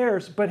Lord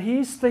cares, but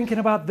he's thinking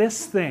about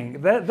this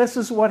thing. This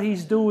is what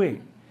he's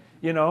doing,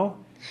 you know?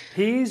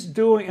 He's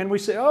doing, and we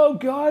say, oh,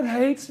 God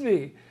hates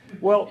me.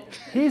 Well,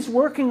 he's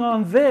working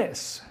on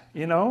this,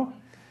 you know?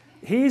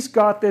 He's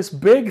got this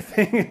big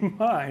thing in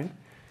mind.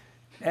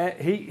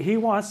 He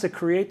wants to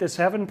create this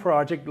Heaven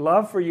Project,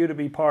 love for you to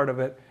be part of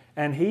it,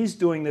 and he's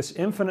doing this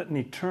infinite and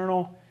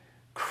eternal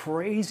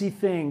crazy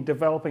thing,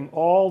 developing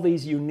all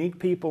these unique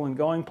people and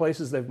going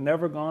places they've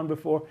never gone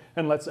before.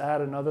 And let's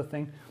add another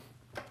thing.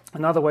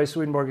 Another way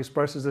Swedenborg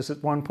expresses this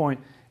at one point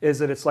is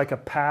that it's like a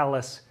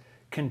palace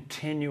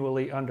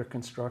continually under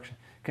construction,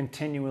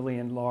 continually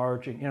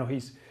enlarging. You know,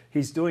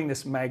 he's doing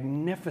this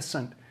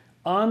magnificent,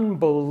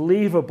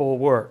 unbelievable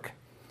work.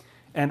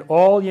 And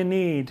all you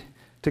need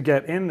to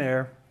get in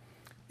there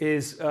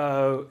is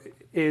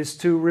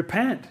to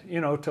repent,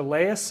 you know, to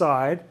lay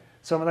aside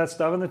some of that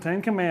stuff in the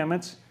Ten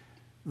Commandments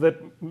that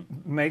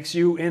makes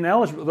you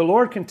ineligible. The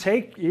Lord can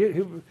take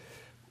you,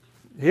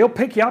 he'll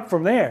pick you up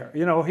from there.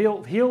 You know,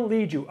 he'll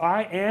lead you.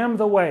 I am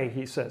the way,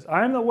 he says.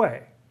 I am the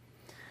way.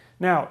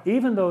 Now,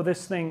 even though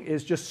this thing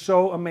is just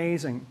so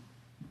amazing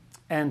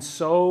and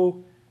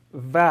so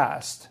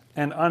vast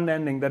and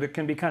unending that it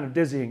can be kind of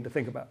dizzying to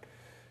think about.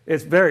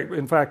 It's very,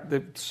 in fact,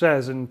 it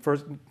says in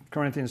 1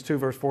 Corinthians 2,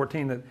 verse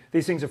 14, that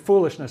these things are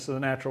foolishness to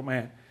the natural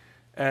man.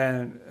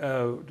 And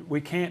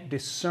we can't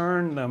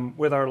discern them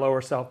with our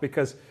lower self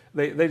because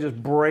they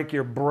just break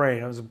your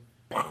brain. It was,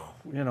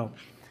 you know.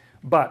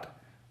 But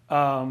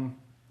the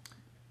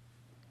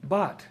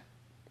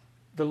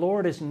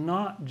Lord is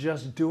not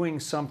just doing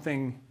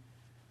something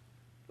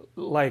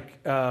like,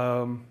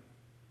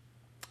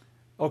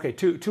 okay,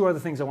 two other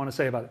things I want to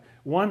say about it.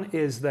 One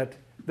is that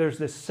there's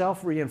this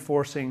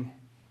self-reinforcing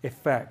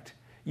effect.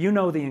 You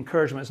know the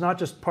encouragement. It's not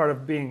just part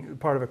of being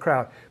part of a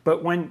crowd,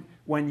 but when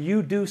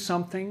you do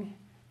something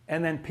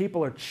and then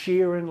people are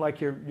cheering like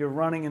you're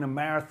running in a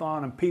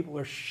marathon and people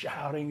are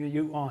shouting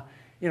you on,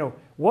 you know,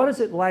 what is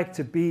it like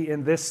to be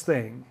in this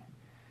thing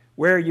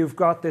where you've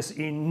got this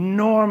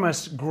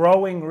enormous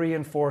growing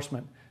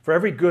reinforcement for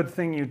every good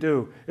thing you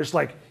do? It's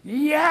like,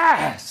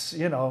 yes,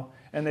 you know,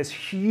 and this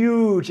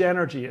huge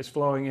energy is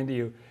flowing into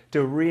you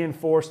to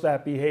reinforce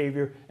that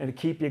behavior and to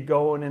keep you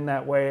going in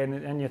that way.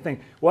 And you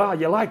think, well,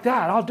 you like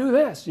that, I'll do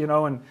this, you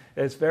know, and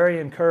it's very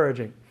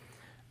encouraging.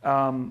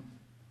 But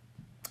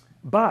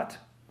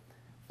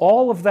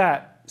all of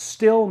that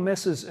still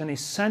misses an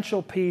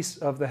essential piece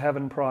of the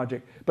Heaven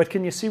Project. But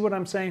can you see what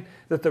I'm saying?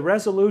 That the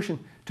resolution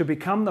to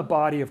become the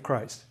body of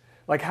Christ,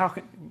 like how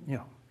could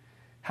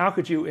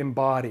you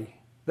embody?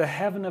 The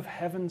heaven of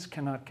heavens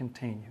cannot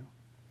contain you.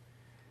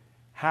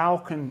 How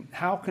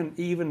can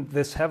even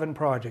this Heaven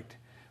Project?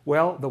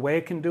 Well, the way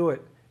it can do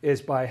it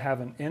is by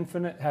having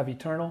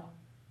eternal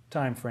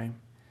time frame,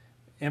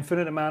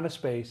 infinite amount of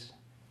space,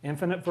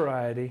 infinite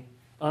variety,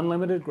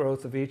 unlimited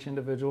growth of each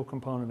individual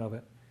component of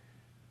it.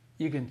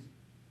 You can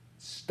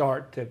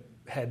start to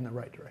head in the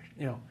right direction.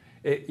 You know,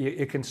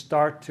 it can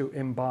start to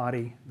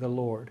embody the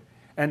Lord.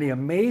 And the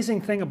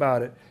amazing thing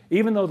about it,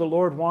 even though the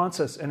Lord wants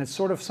us, and it's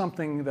sort of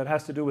something that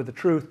has to do with the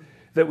truth,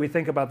 that we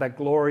think about that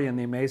glory and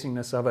the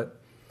amazingness of it,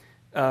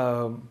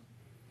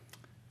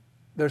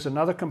 there's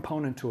another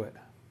component to it.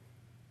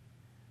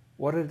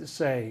 What did it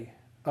say?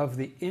 Of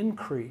the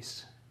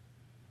increase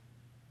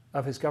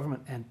of his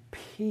government and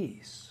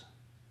peace,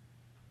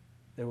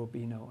 there will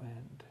be no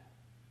end.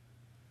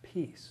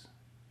 Peace.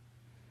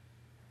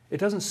 It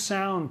doesn't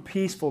sound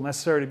peaceful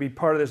necessarily to be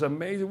part of this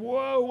amazing,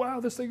 whoa, wow,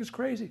 this thing is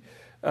crazy.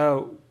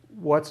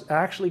 What's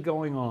actually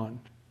going on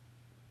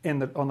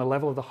on the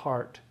level of the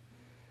heart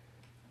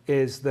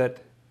is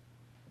that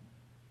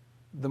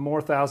the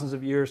more thousands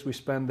of years we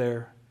spend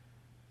there,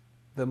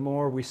 the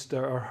more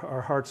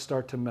our hearts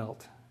start to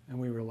melt and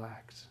we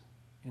relax.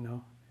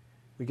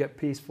 We get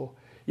peaceful.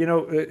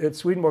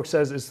 Swedenborg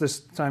says it's this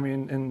time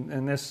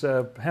in this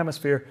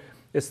hemisphere,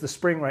 it's the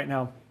spring right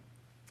now.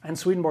 And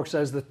Swedenborg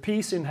says the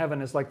peace in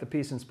heaven is like the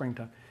peace in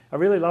springtime. I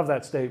really love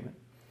that statement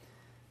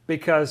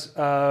because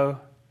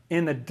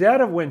in the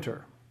dead of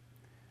winter,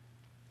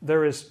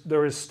 there is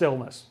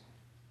stillness.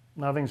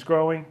 Nothing's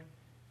growing.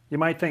 You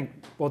might think,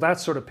 well,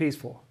 that's sort of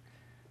peaceful.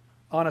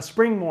 On a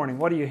spring morning,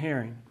 what are you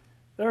hearing?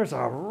 There's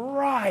a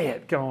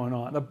riot going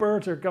on. The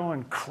birds are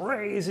going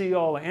crazy.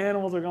 All the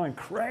animals are going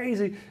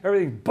crazy.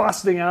 Everything's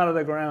busting out of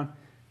the ground.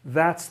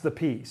 That's the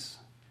peace.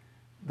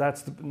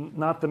 That's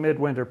not the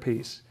midwinter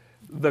peace.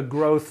 The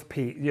growth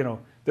peace.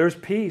 There's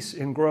peace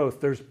in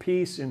growth. There's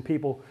peace in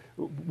people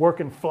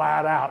working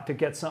flat out to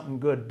get something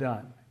good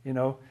done.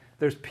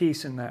 There's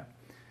peace in that.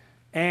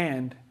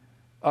 And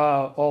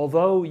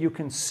although you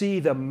can see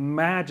the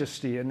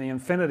majesty and the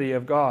infinity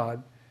of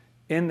God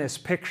in this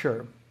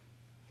picture,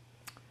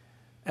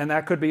 and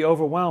that could be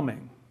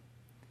overwhelming,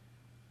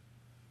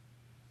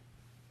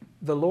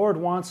 the Lord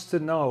wants us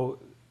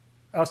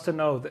to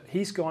know that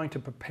He's going to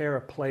prepare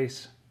a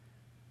place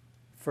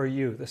for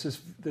you. This is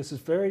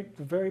very,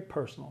 very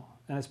personal,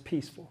 and it's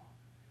peaceful,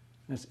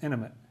 and it's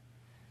intimate.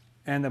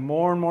 And the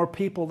more and more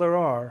people there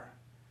are,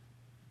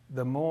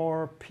 the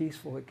more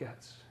peaceful it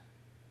gets.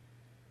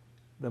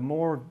 The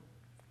more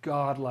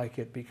God-like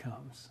it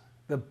becomes.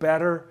 The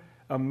better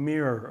a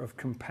mirror of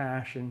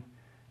compassion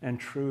and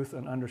truth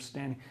and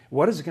understanding.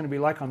 What is it going to be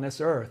like on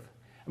this earth?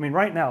 I mean,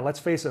 right now, let's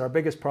face it, our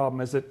biggest problem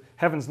is that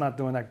heaven's not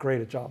doing that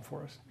great a job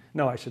for us.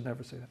 No, I should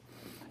never say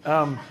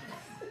that.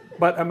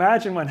 But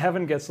imagine when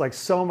heaven gets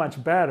so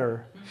much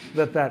better,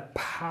 that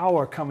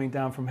power coming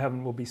down from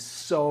heaven will be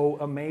so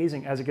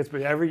amazing as it gets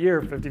better. Every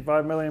year,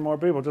 55 million more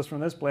people just from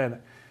this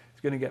planet.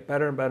 It's going to get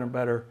better and better and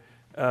better.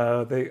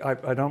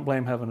 I don't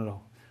blame heaven at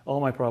all. All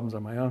my problems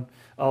are my own.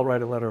 I'll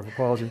write a letter of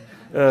apology.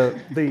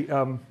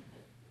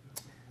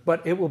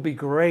 But it will be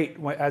great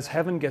as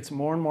heaven gets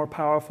more and more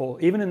powerful.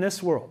 Even in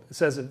this world, it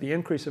says that the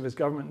increase of His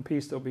government and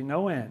peace, there'll be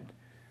no end.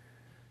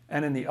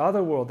 And in the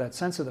other world, that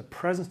sense of the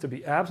presence, to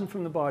be absent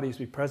from the body is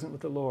to be present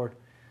with the Lord,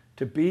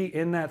 to be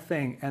in that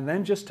thing, and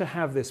then just to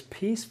have this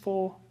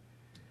peaceful,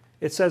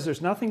 it says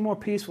there's nothing more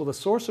peaceful. The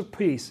source of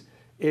peace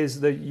is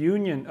the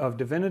union of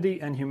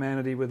divinity and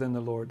humanity within the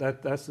Lord.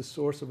 That's the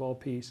source of all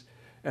peace.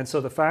 And so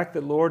the fact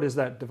that Lord is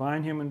that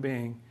divine human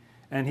being,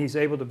 and He's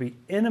able to be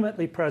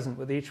intimately present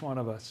with each one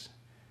of us,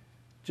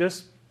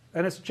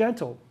 and it's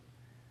gentle.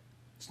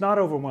 It's not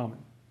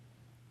overwhelming.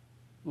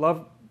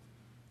 Love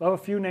a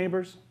few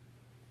neighbors.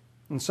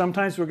 And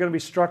sometimes we're going to be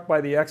struck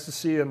by the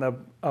ecstasy and the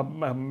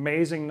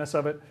amazingness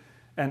of it,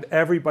 and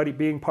everybody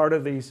being part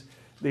of these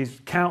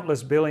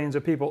countless billions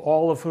of people,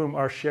 all of whom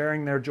are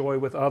sharing their joy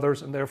with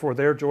others, and therefore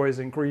their joy is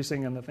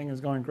increasing and the thing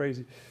is going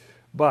crazy.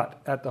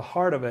 But at the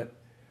heart of it,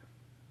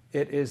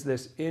 it is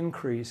this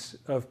increase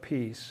of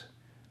peace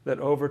that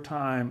over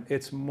time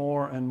it's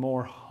more and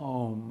more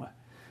home.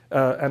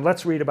 And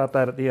let's read about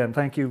that at the end.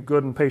 Thank you,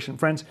 good and patient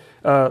friends.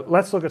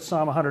 Let's look at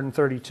Psalm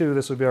 132.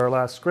 This will be our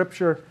last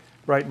scripture,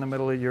 right in the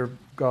middle of your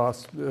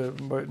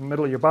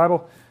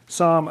Bible.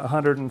 Psalm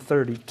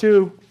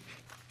 132.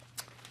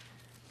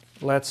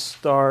 Let's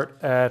start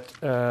at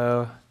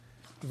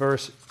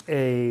verse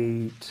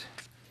 8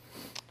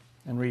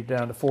 and read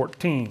down to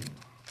 14.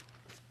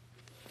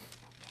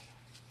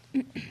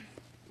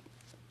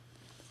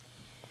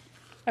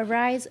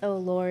 Arise, O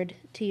Lord,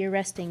 to your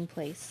resting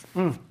place.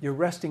 Your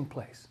resting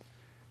place.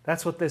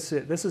 That's what this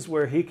is. This is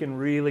where He can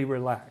really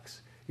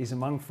relax. He's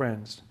among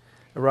friends.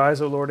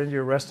 Arise, O Lord, into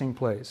your resting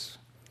place.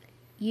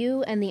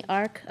 You and the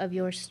ark of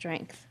your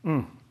strength.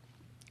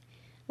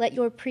 Let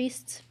your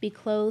priests be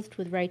clothed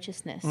with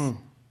righteousness,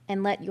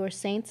 and let your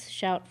saints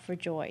shout for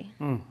joy.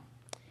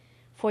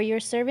 For your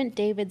servant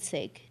David's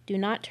sake, do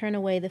not turn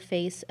away the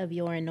face of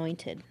your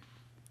anointed.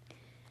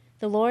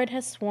 The Lord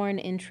has sworn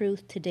in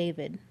truth to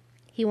David.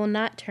 He will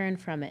not turn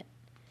from it.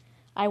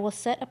 I will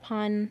set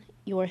upon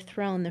your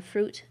throne the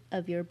fruit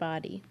of your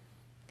body.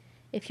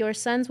 If your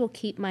sons will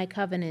keep my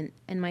covenant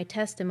and my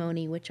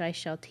testimony which I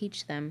shall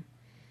teach them,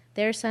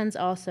 their sons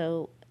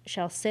also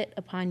shall sit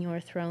upon your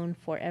throne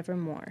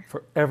forevermore.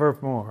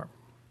 Forevermore.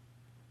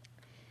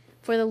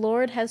 For the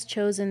Lord has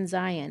chosen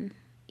Zion.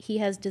 He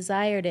has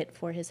desired it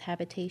for His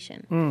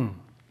habitation.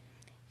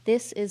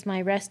 This is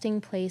my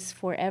resting place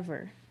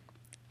forever.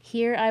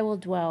 Here I will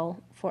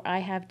dwell, for I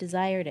have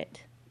desired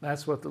it.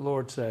 That's what the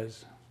Lord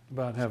says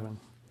about heaven.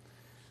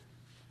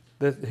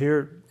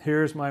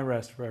 Here's my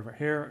rest forever.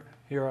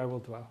 Here I will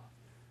dwell.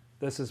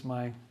 This is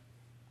my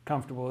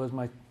comfortable, this is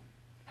my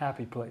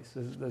happy place.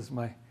 This is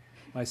my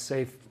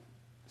safe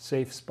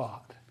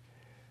spot.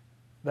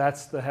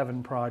 That's the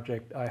heaven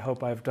project. I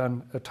hope I've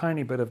done a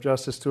tiny bit of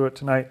justice to it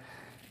tonight,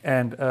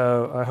 and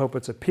I hope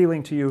it's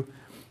appealing to you.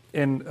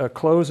 In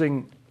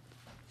closing,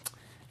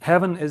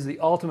 Heaven is the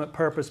ultimate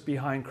purpose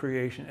behind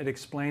creation. It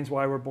explains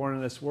why we're born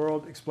in this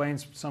world,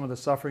 explains some of the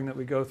suffering that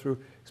we go through,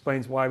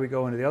 explains why we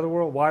go into the other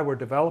world, why we're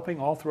developing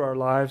all through our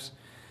lives.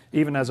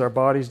 Even as our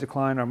bodies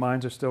decline, our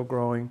minds are still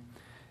growing.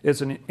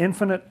 It's an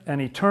infinite and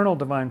eternal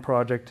divine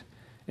project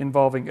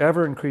involving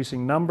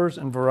ever-increasing numbers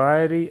and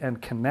variety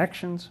and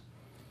connections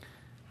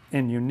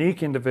in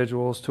unique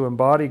individuals to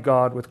embody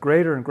God with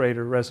greater and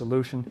greater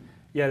resolution,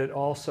 yet it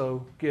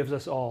also gives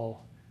us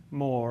all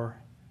more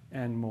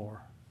and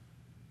more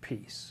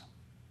peace.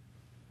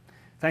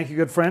 Thank you,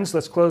 good friends.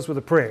 Let's close with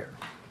a prayer.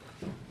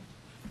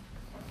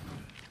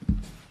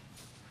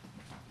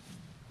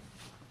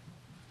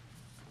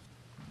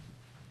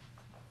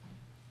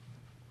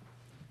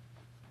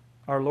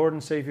 Our Lord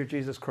and Savior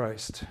Jesus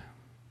Christ,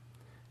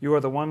 you are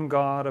the one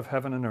God of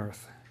heaven and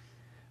earth.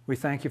 We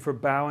thank you for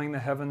bowing the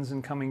heavens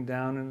and coming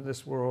down into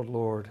this world,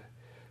 Lord.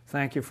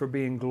 Thank you for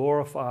being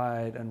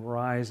glorified and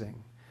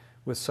rising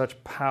with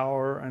such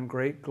power and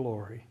great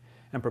glory,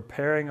 and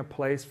preparing a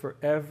place for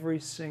every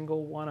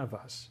single one of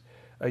us,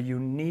 a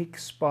unique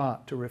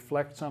spot to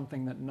reflect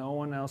something that no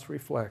one else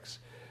reflects.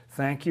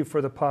 Thank you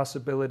for the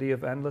possibility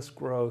of endless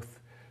growth,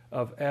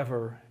 of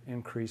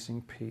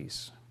ever-increasing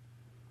peace.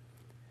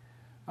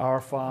 Our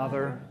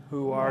Father,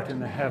 who art in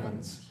the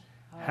heavens,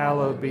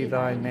 hallowed be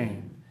thy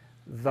name.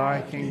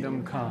 Thy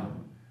kingdom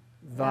come,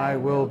 thy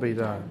will be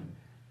done,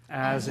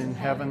 as in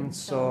heaven,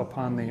 so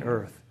upon the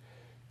earth.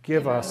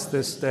 Give us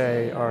this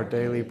day our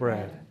daily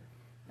bread,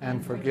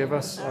 and forgive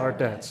us our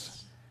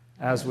debts,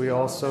 as we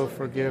also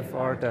forgive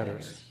our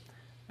debtors.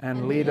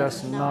 And lead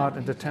us not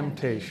into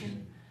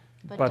temptation,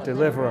 but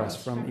deliver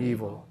us from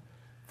evil.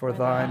 For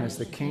thine is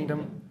the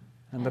kingdom,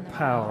 and the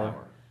power,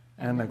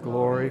 and the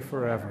glory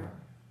forever.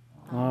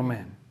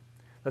 Amen.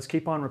 Let's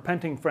keep on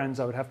repenting, friends.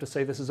 I would have to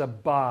say this is a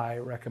by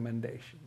recommendation.